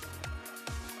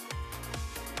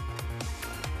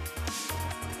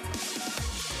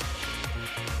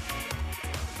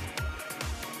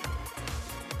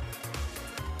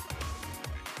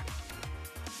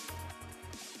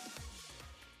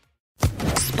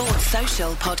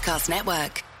 Social Podcast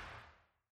Network.